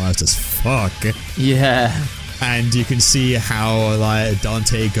traumatized as fuck. Yeah. And you can see how like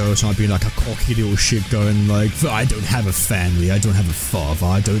Dante goes on being like a cocky little shit going like, I don't have a family, I don't have a father,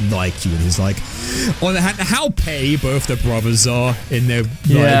 I don't like you. And he's like, on how pay both the brothers are in their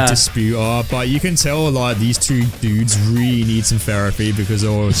like dispute are, but you can tell like these two dudes really need some therapy because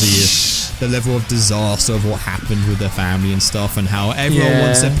of the level of disaster of what happened with their family and stuff, and how everyone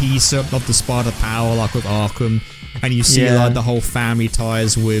wants a piece of the spot of power like with Arkham. And you see like the whole family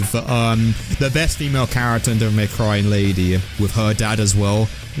ties with the best female character in Devil May Cry Lady with her dad as well,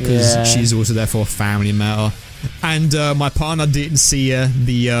 because she's also there for a family matter. And my partner didn't see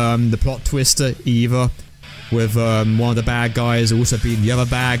the plot twister either, with one of the bad guys also being the other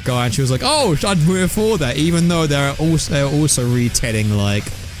bad guy, and she was like, oh, I'd root for that, even though they're also retelling like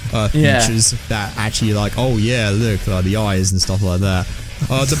features that actually like, oh yeah, look, the eyes and stuff like that.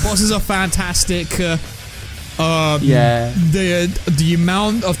 The bosses are fantastic. The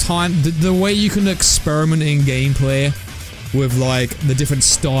amount of time, the way you can experiment in gameplay with like the different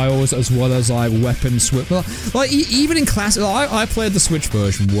styles as well as like weapon switch. Like even in classic, I played the Switch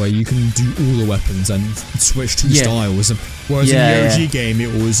version where you can do all the weapons and switch to styles. Whereas in the OG game,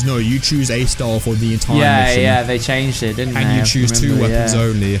 it was no, you choose a style for the entire mission. Yeah, they changed it, didn't they? And you choose 2 weapons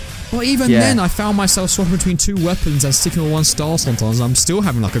only. Well, even then, I found myself swapping between 2 weapons and sticking with 1 style sometimes. I'm still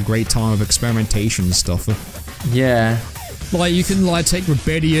having like a great time of experimentation and stuff. Yeah. Like, you can like take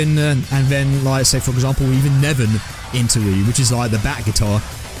Rebellion and then like, say for example, even Nevin into it, which is like the bat guitar.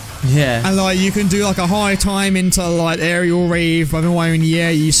 Yeah. And like, you can do like a high time into like Aerial Rave, but then while you're in the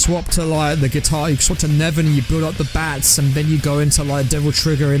air, you swap to like the guitar, you swap to Nevin and you build up the bats, and then you go into like Devil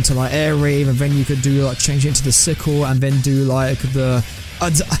Trigger into like Air Rave, and then you could do like change it into the sickle, and then do like the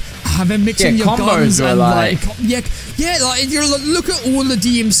and then mixing your guns and like like if you look at all the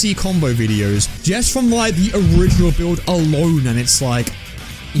DMC combo videos just from like the original build alone, and it's like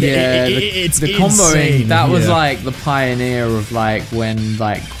it's the comboing that was like the pioneer of like when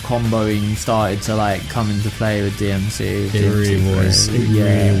like comboing started to like come into play with DMC. It really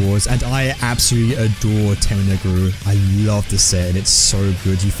was, and I absolutely adore Temenegru. I love the set, and it's so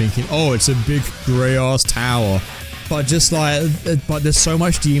good. You're thinking, oh, it's a big grey ass tower. But just like, but there's so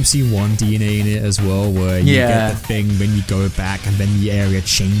much DMC1 DNA in it as well, where you get the thing when you go back, and then the area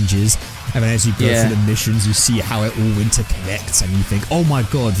changes, and then as you go through the missions, you see how it all interconnects, and you think, oh my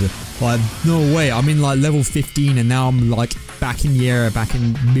god, like no way, I'm in like level 15, and now I'm like back in the area, back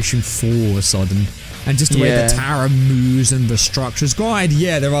in mission 4 all of a sudden. And just the way the tower moves and the structures.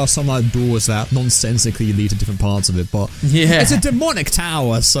 Granted, there are some like doors that nonsensically lead to different parts of it, but it's a demonic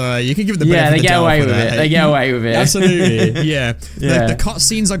tower, so you can give it the benefit of the doubt for that. They get away with it. Absolutely, The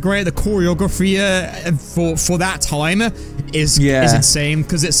cutscenes are great. The choreography for that time is insane,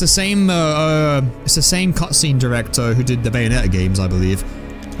 because it's the same cutscene director who did the Bayonetta games, I believe.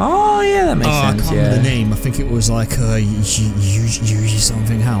 Oh yeah, that makes sense. I can't remember the name. I think it was like Yuji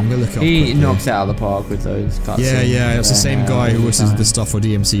something. How I'm gonna look it up. He knocks out of the park with those cutscenes. Yeah. It was the same guy who also did the stuff for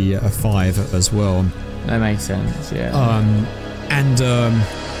DMC 5 as well. That makes sense. Yeah.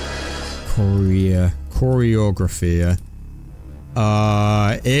 Choreography.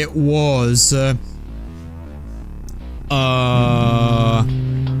 It was.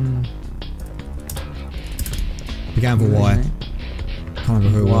 Began with Y. I can't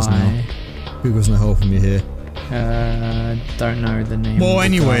remember who it was now. Google's not helping me here. Don't know the name. Well,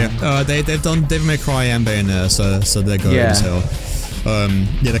 anyway, they've done Devil May Cry and Bayonetta, so they're good as hell.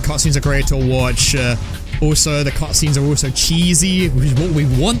 The cutscenes are great to watch. Also, the cutscenes are also cheesy, which is what we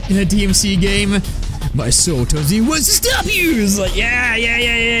want in a DMC game. My soul tells me wants to stop you. It's like yeah.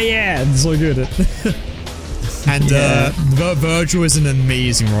 It's so good. And Virgil is an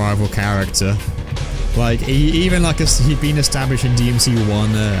amazing rival character. Like, even like he'd been established in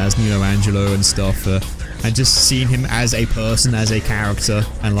DMC1 as Neo Angelo and stuff, and just seeing him as a person, as a character,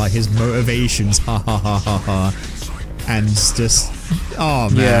 and like his motivations, and just Oh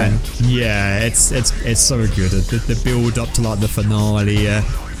man, yeah, it's so good. The build up to like the finale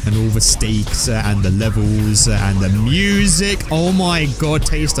and all the stakes and the levels and the music. Oh my god,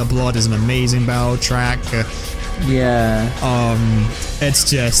 Taste of Blood is an amazing battle track. It's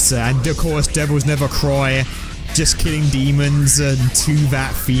just and of course Devils Never Cry. Just killing demons to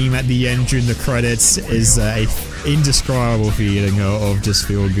that theme at the end during the credits is a indescribable feeling of just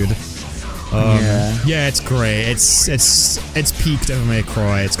feel good. Yeah, it's great. It's peak Devil May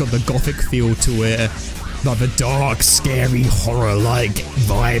Cry. It's got the gothic feel to it, like the dark, scary, horror-like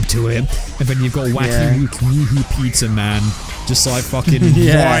vibe to it. And then you've got wacky woohoo pizza man, just like fucking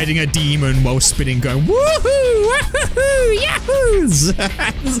riding a demon while spinning, going woohoo, woohoo, yahoos!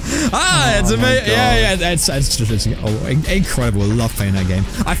 It's amazing. It's just incredible. I love playing that game.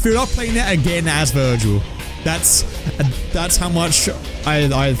 I feel like playing that again as Virgil. That's how much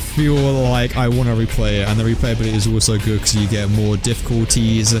I feel like I want to replay it, and the replayability is also good because you get more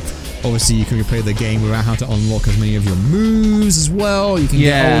difficulties. Obviously, you can replay the game without having to unlock as many of your moves as well. You can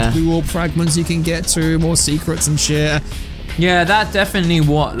get old blue orb fragments you can get to, more secrets and shit. Yeah, that definitely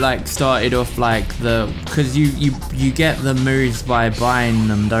what like started off like the because you get the moves by buying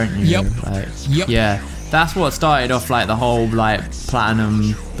them, don't you? Yeah. That's what started off like the whole like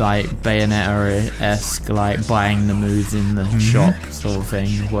platinum like Bayonetta-esque like buying the moves in the shop sort of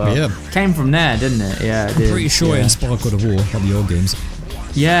thing. Well, came from there, didn't it? Yeah, it I'm pretty sure it inspired God of War, like the old games.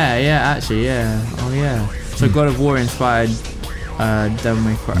 Actually, Oh yeah. So God of War inspired Devil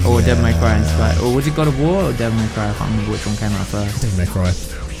May Cry, or Devil May Cry inspired, or was it God of War or Devil May Cry? I can't remember which one came out first. Devil May Cry.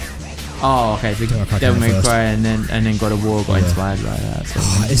 Oh, okay. So Devil May Cry and then God of War got inspired by that. So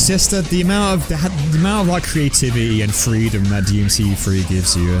it's just that the amount of like creativity and freedom that DMC3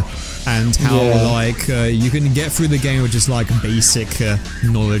 gives you, and how like you can get through the game with just like basic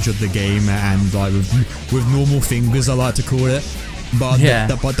knowledge of the game and like with normal fingers, I like to call it. But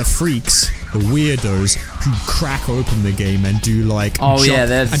the freaks, the weirdos who crack open the game and do like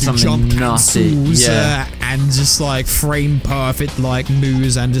jump cancels and just like frame perfect like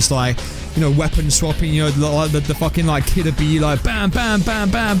moves and just like, you know, weapon swapping, you know, like the fucking like Killer Bee like bam bam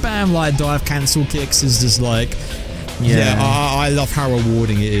bam bam bam like dive cancel kicks is just like I love how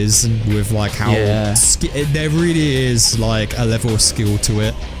rewarding it is with like how there really is like a level of skill to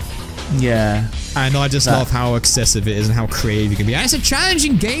it. Yeah. And I just love how excessive it is and how creative you can be. And it's a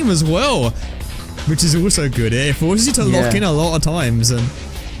challenging game as well, which is also good. It forces you to lock in a lot of times. And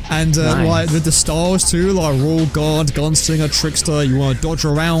like with the styles too, like Royal Guard, Gunslinger, Trickster, you want to dodge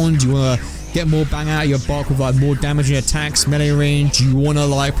around, you want to get more bang out of your buck with like more damaging attacks, melee range, you want to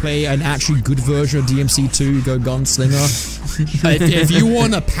like play an actually good version of DMC2, go Gunslinger. If you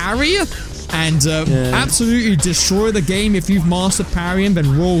want to parry and absolutely destroy the game if you've mastered parrying,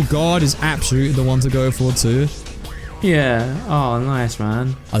 then Royal Guard is absolutely the one to go for too. Yeah. Oh, nice,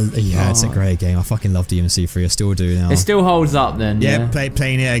 man. It's a great game. I fucking love DMC3. I still do now. It still holds up then. Yeah,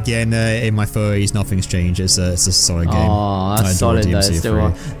 playing it again in my 30s. Nothing's changed. It's a solid game. Oh, that's solid though. Still,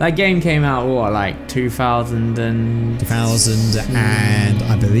 that game came out what, like 2000 and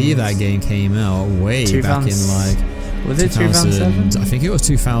I believe that game came out way back in like. Was it 2007? I think it was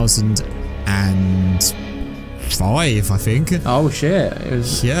 2005. I think. Oh shit! It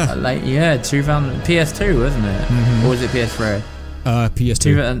was 2000 PS2, wasn't it? Or was it PS3?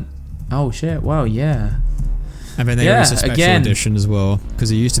 PS2. Oh shit! Wow, yeah. And then they released a special edition as well, because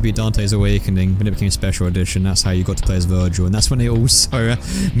it used to be Dante's Awakening, but it became special edition. That's how you got to play as Virgil, and that's when they also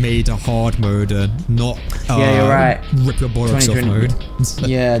made a hard mode, not you're right. Rip your bollocks off mode.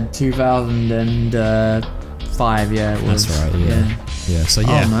 2005. Yeah, it was. That's right. Yeah. So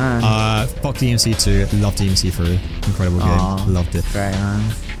fuck DMC2. Love DMC3. Incredible game. Loved it. Great, man.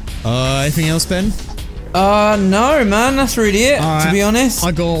 Anything else, Ben? No, man. That's really it. To be honest,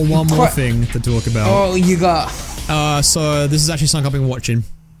 I got one more thing to talk about. Oh, you got? So this is actually something I've been watching.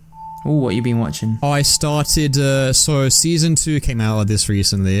 Oh, what you been watching? I started. So season 2 came out of this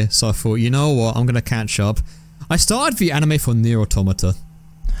recently. So I thought, you know what? I'm gonna catch up. I started the anime for Nier Automata.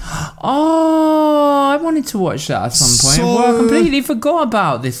 Oh, I wanted to watch that at some point. Well, I completely forgot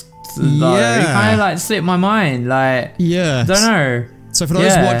about this. It kind of like slipped my mind. Like, don't know. So for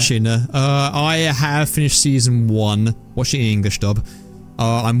those watching, I have finished season 1, watching the English dub.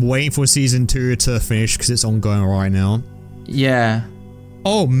 I'm waiting for season 2 to finish because it's ongoing right now. Yeah.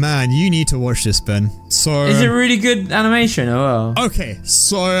 Oh man, you need to watch this, Ben. So is it really good animation? Oh. Okay,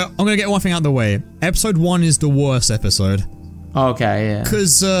 so I'm gonna get one thing out of the way. Episode 1 is the worst episode. Okay, yeah.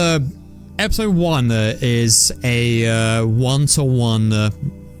 Because episode 1 is a one-to-one.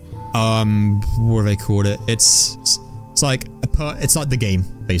 What do they call it? It's like it's like the game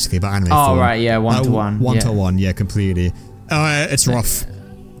basically, but anime. Oh right, yeah, one-to-one. One-to-one, yeah, completely. It's rough.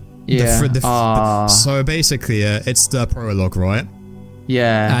 Yeah. So basically, it's the prologue, right?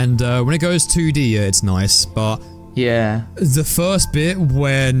 Yeah. And when it goes 2D, it's nice, but yeah, the first bit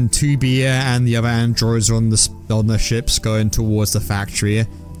when 2B and the other androids are on the ships going towards the factory.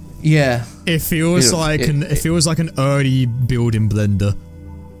 Yeah. It feels like an early building blender.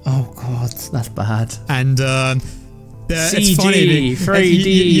 Oh god, that's bad. And it's funny.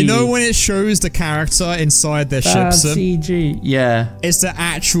 3D. You know when it shows the character inside their ships? CG. Yeah. It's the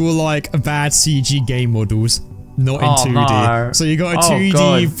actual like bad CG game models, not in 2D. No. So you got a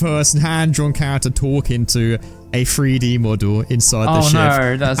 2D person hand-drawn character talking to a 3D model inside the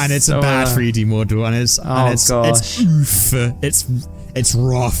ship, and it's a bad 3D model, and it's it's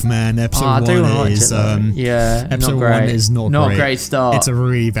rough, man. Episode 1 is episode 1 is not great start. It's a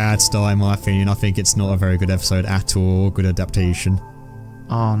really bad start in my opinion. I think it's not a very good episode at all, good adaptation.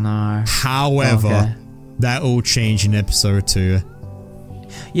 Oh no. However, that all changed in episode 2.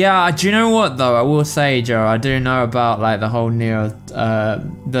 Yeah, do you know what though? I will say, Joe, I do know about like the whole Nier,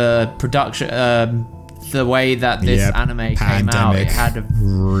 the production, the way that this anime came out. It had a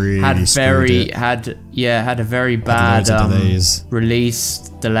very bad release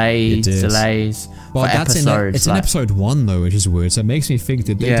delays. Well, it's in episode 1 though, which is weird. So it makes me think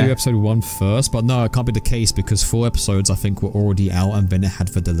that they do episode 1 first, but no, it can't be the case because 4 episodes I think were already out and then it had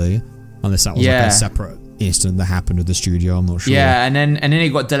the delay, unless that was like a separate incident that happened with the studio. I'm not sure. Yeah, and then it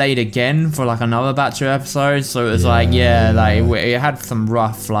got delayed again for like another batch of episodes. So it was it had some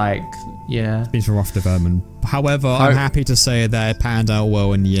rough it's been some rough development. However, I'm happy to say that it panned out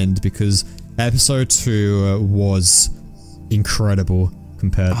well in the end because episode 2 was incredible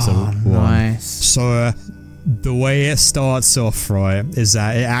compared to 1. Nice. So the way it starts off, right, is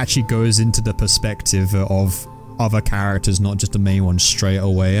that it actually goes into the perspective of other characters, not just the main one straight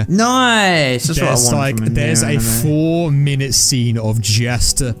away. Nice! That's what I want. There's a 4-minute scene of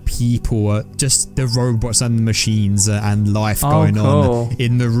just people, just the robots and the machines and life going on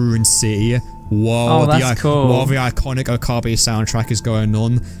in the ruined city while the iconic Okabe soundtrack is going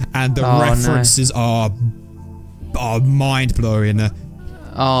on, and the references are mind-blowing.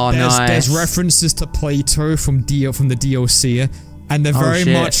 There's references to Plato from the DLC, and they're very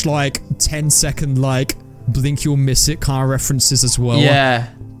much like 10-second like blink you'll miss it kind of references as well. Yeah.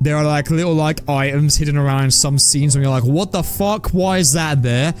 There are like little like items hidden around some scenes when you're like, what the fuck? Why is that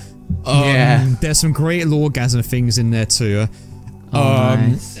there? There's some great lore-gasm things in there too.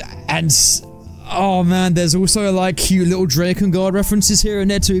 Nice. And oh man, there's also like cute little Drakengard references here and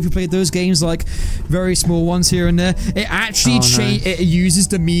there too if you played those games, like very small ones here and there. It actually it uses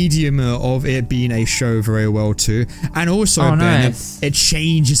the medium of it being a show very well too, and also it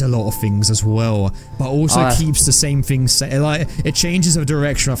changes a lot of things as well, but also keeps the same things. Like it changes the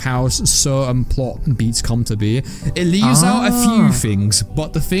direction of how certain plot beats come to be. It leaves out a few things,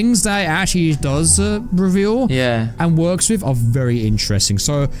 but the things that it actually does reveal and works with are very interesting.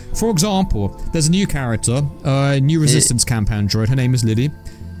 So for example, there's a new character, new resistance camp android. Her name is Lily,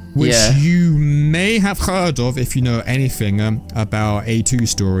 which you may have heard of if you know anything about A2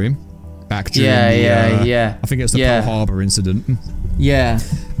 story back during I think it's the Pearl Harbor incident. Yeah.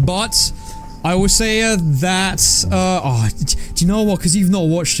 But I will say that, do you know what? Because you've not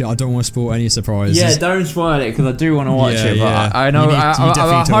watched it, I don't want to spoil any surprises. Yeah, don't spoil it because I do want to watch it. But I know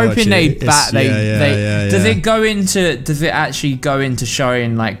I'm hoping does it actually go into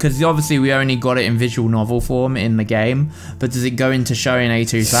showing like, because obviously we only got it in visual novel form in the game, but does it go into showing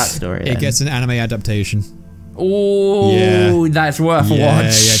A2's backstory? It gets an anime adaptation. Oh, that's worth a watch.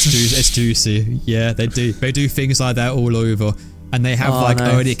 It's juicy. Yeah, they do things like that all over. And they have like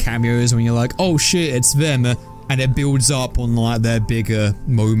early cameos when you're like, oh shit, it's them, and it builds up on like their bigger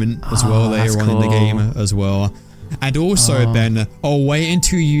moment as well later on in the game as well. And also Ben, wait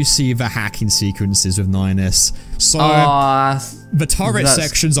until you see the hacking sequences with 9S. So the turret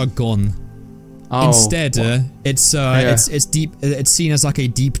sections are gone. Instead, it's seen as like a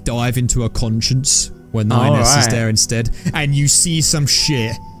deep dive into a conscience where 9S is there instead, and you see some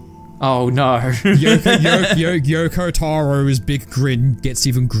shit. Oh no. Yoko Taro's big grin gets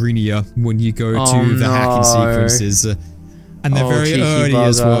even grinnier when you go to the hacking sequences. And they're very early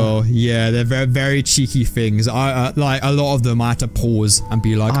as well. Yeah, they're very, very cheeky things. Like a lot of them I had to pause and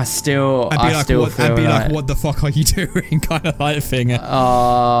be like, what the fuck are you doing? Kind of like thing.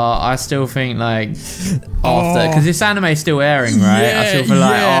 I still think like after, because this anime is still airing, right? I still feel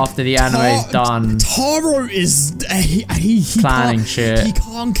like after the anime's done, Taro is he planning shit. He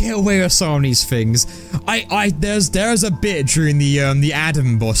can't get away with some of these things. There's a bit during the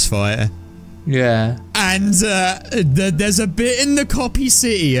Adam boss fight. Yeah. And there's a bit in the Copy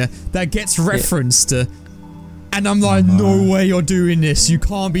City that gets referenced. And I'm like, no way you're doing this. You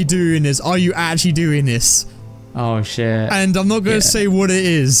can't be doing this. Are you actually doing this? Oh, shit. And I'm not going to say what it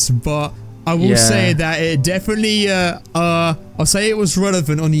is, but I will say that it definitely, I'll say it was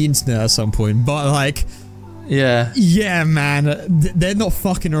relevant on the internet at some point, but like... Yeah, man, they're not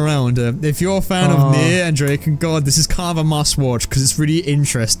fucking around. If you're a fan of Nier and Drake and God, this is kind of a must-watch because it's really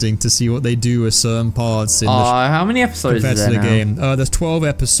interesting to see what they do with certain parts in the how many episodes is there now? Game. There's 12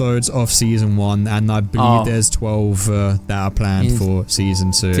 episodes of season 1, and I believe there's 12 that are planned for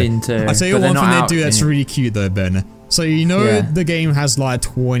season 2. I'll tell you one thing they do that's really cute though, Ben. So you know the game has like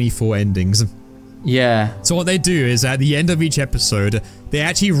 24 endings. Yeah. So what they do is at the end of each episode, they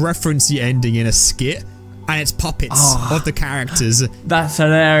actually reference the ending in a skit. And it's puppets of the characters. That's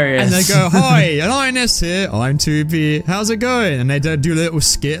hilarious. And they go, hi, Linus here, I'm 2B, how's it going? And they do a little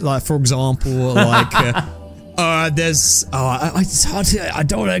skit, like, for example, like, there's, it's hard to, I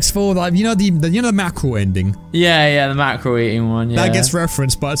don't want to explore, like, you know the mackerel ending? Yeah, the mackerel eating one, yeah. That gets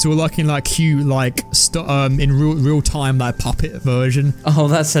referenced, but it's all like in, like, cute, like, in real time, like, puppet version. Oh,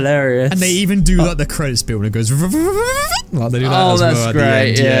 that's hilarious. And they even do, like, the credits build, and it goes, like, they do that as well that's at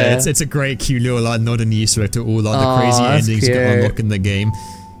great, the end. Yeah, it's a great, cute little, like, nod and Easter egg to all, like, the crazy endings you can unlock in the game.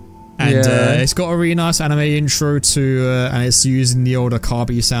 And it's got a really nice anime intro too, and it's using the older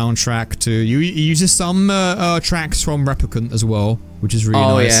Kirby soundtrack too. It uses some tracks from Replicant as well, which is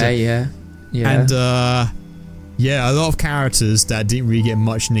really nice. Yeah. And a lot of characters that didn't really get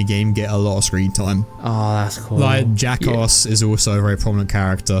much in the game get a lot of screen time. Oh, that's cool. Like Jackass is also a very prominent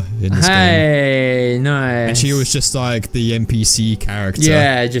character in this game. Hey, nice. And she was just like the NPC character.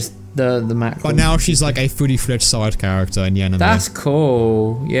 Yeah, just the macro. But now she's like a fully fledged side character in the anime. That's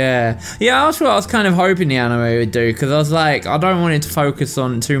cool. Yeah, that's what I was kind of hoping the anime would do, because I was like, I don't want it to focus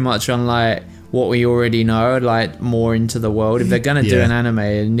on too much on like what we already know, like more into the world. If they're gonna do an anime,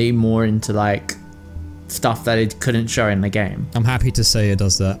 it need more into like stuff that it couldn't show in the game. I'm happy to say it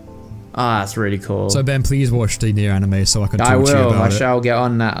does that. That's really cool. So Ben, please watch the Nier anime so I can talk to you about it. I shall get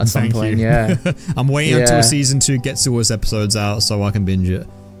on that at some point. Yeah. I'm waiting until season 2 gets all its episodes out so I can binge it.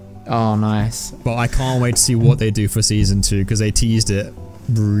 Oh, nice. But I can't wait to see what they do for season 2 because they teased it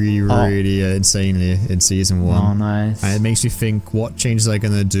really insanely in season 1. Oh, nice. And it makes me think what changes they're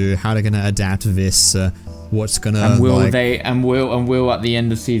gonna do, how they're gonna adapt this, what's gonna and will at the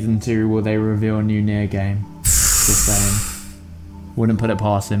end of season 2 will they reveal a new Nier game? Just saying. Wouldn't put it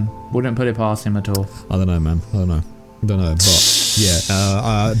past him. Wouldn't put it past him at all. I don't know, man. I don't know, but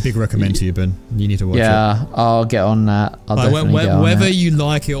yeah, big recommend to you, Ben. You need to watch it. Yeah, I'll get on that. I'll definitely get on whether that. you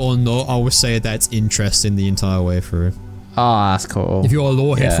like it or not, I would say that it's interesting the entire way through. Oh, that's cool. If you're a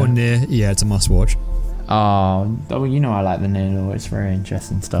lore head for Nier, it's a must watch. Oh, you know I like the Nier lore. It's very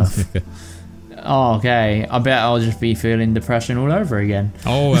interesting stuff. Oh, okay. I bet I'll just be feeling depression all over again.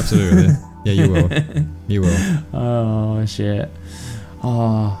 Oh, absolutely. Yeah, you will. You will. Oh, shit.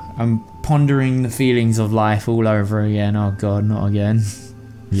 Oh, I'm pondering the feelings of life all over again. Oh, God, not again.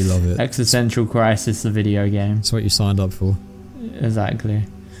 You love it. Existential Crisis, the video game. That's what you signed up for. Exactly.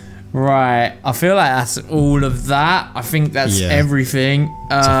 Right. I feel like that's all of that. I think that's everything.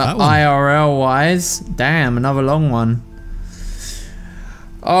 IRL-wise. Damn, another long one.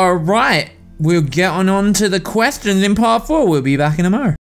 All right. We'll get on to the questions in part 4. We'll be back in a moment.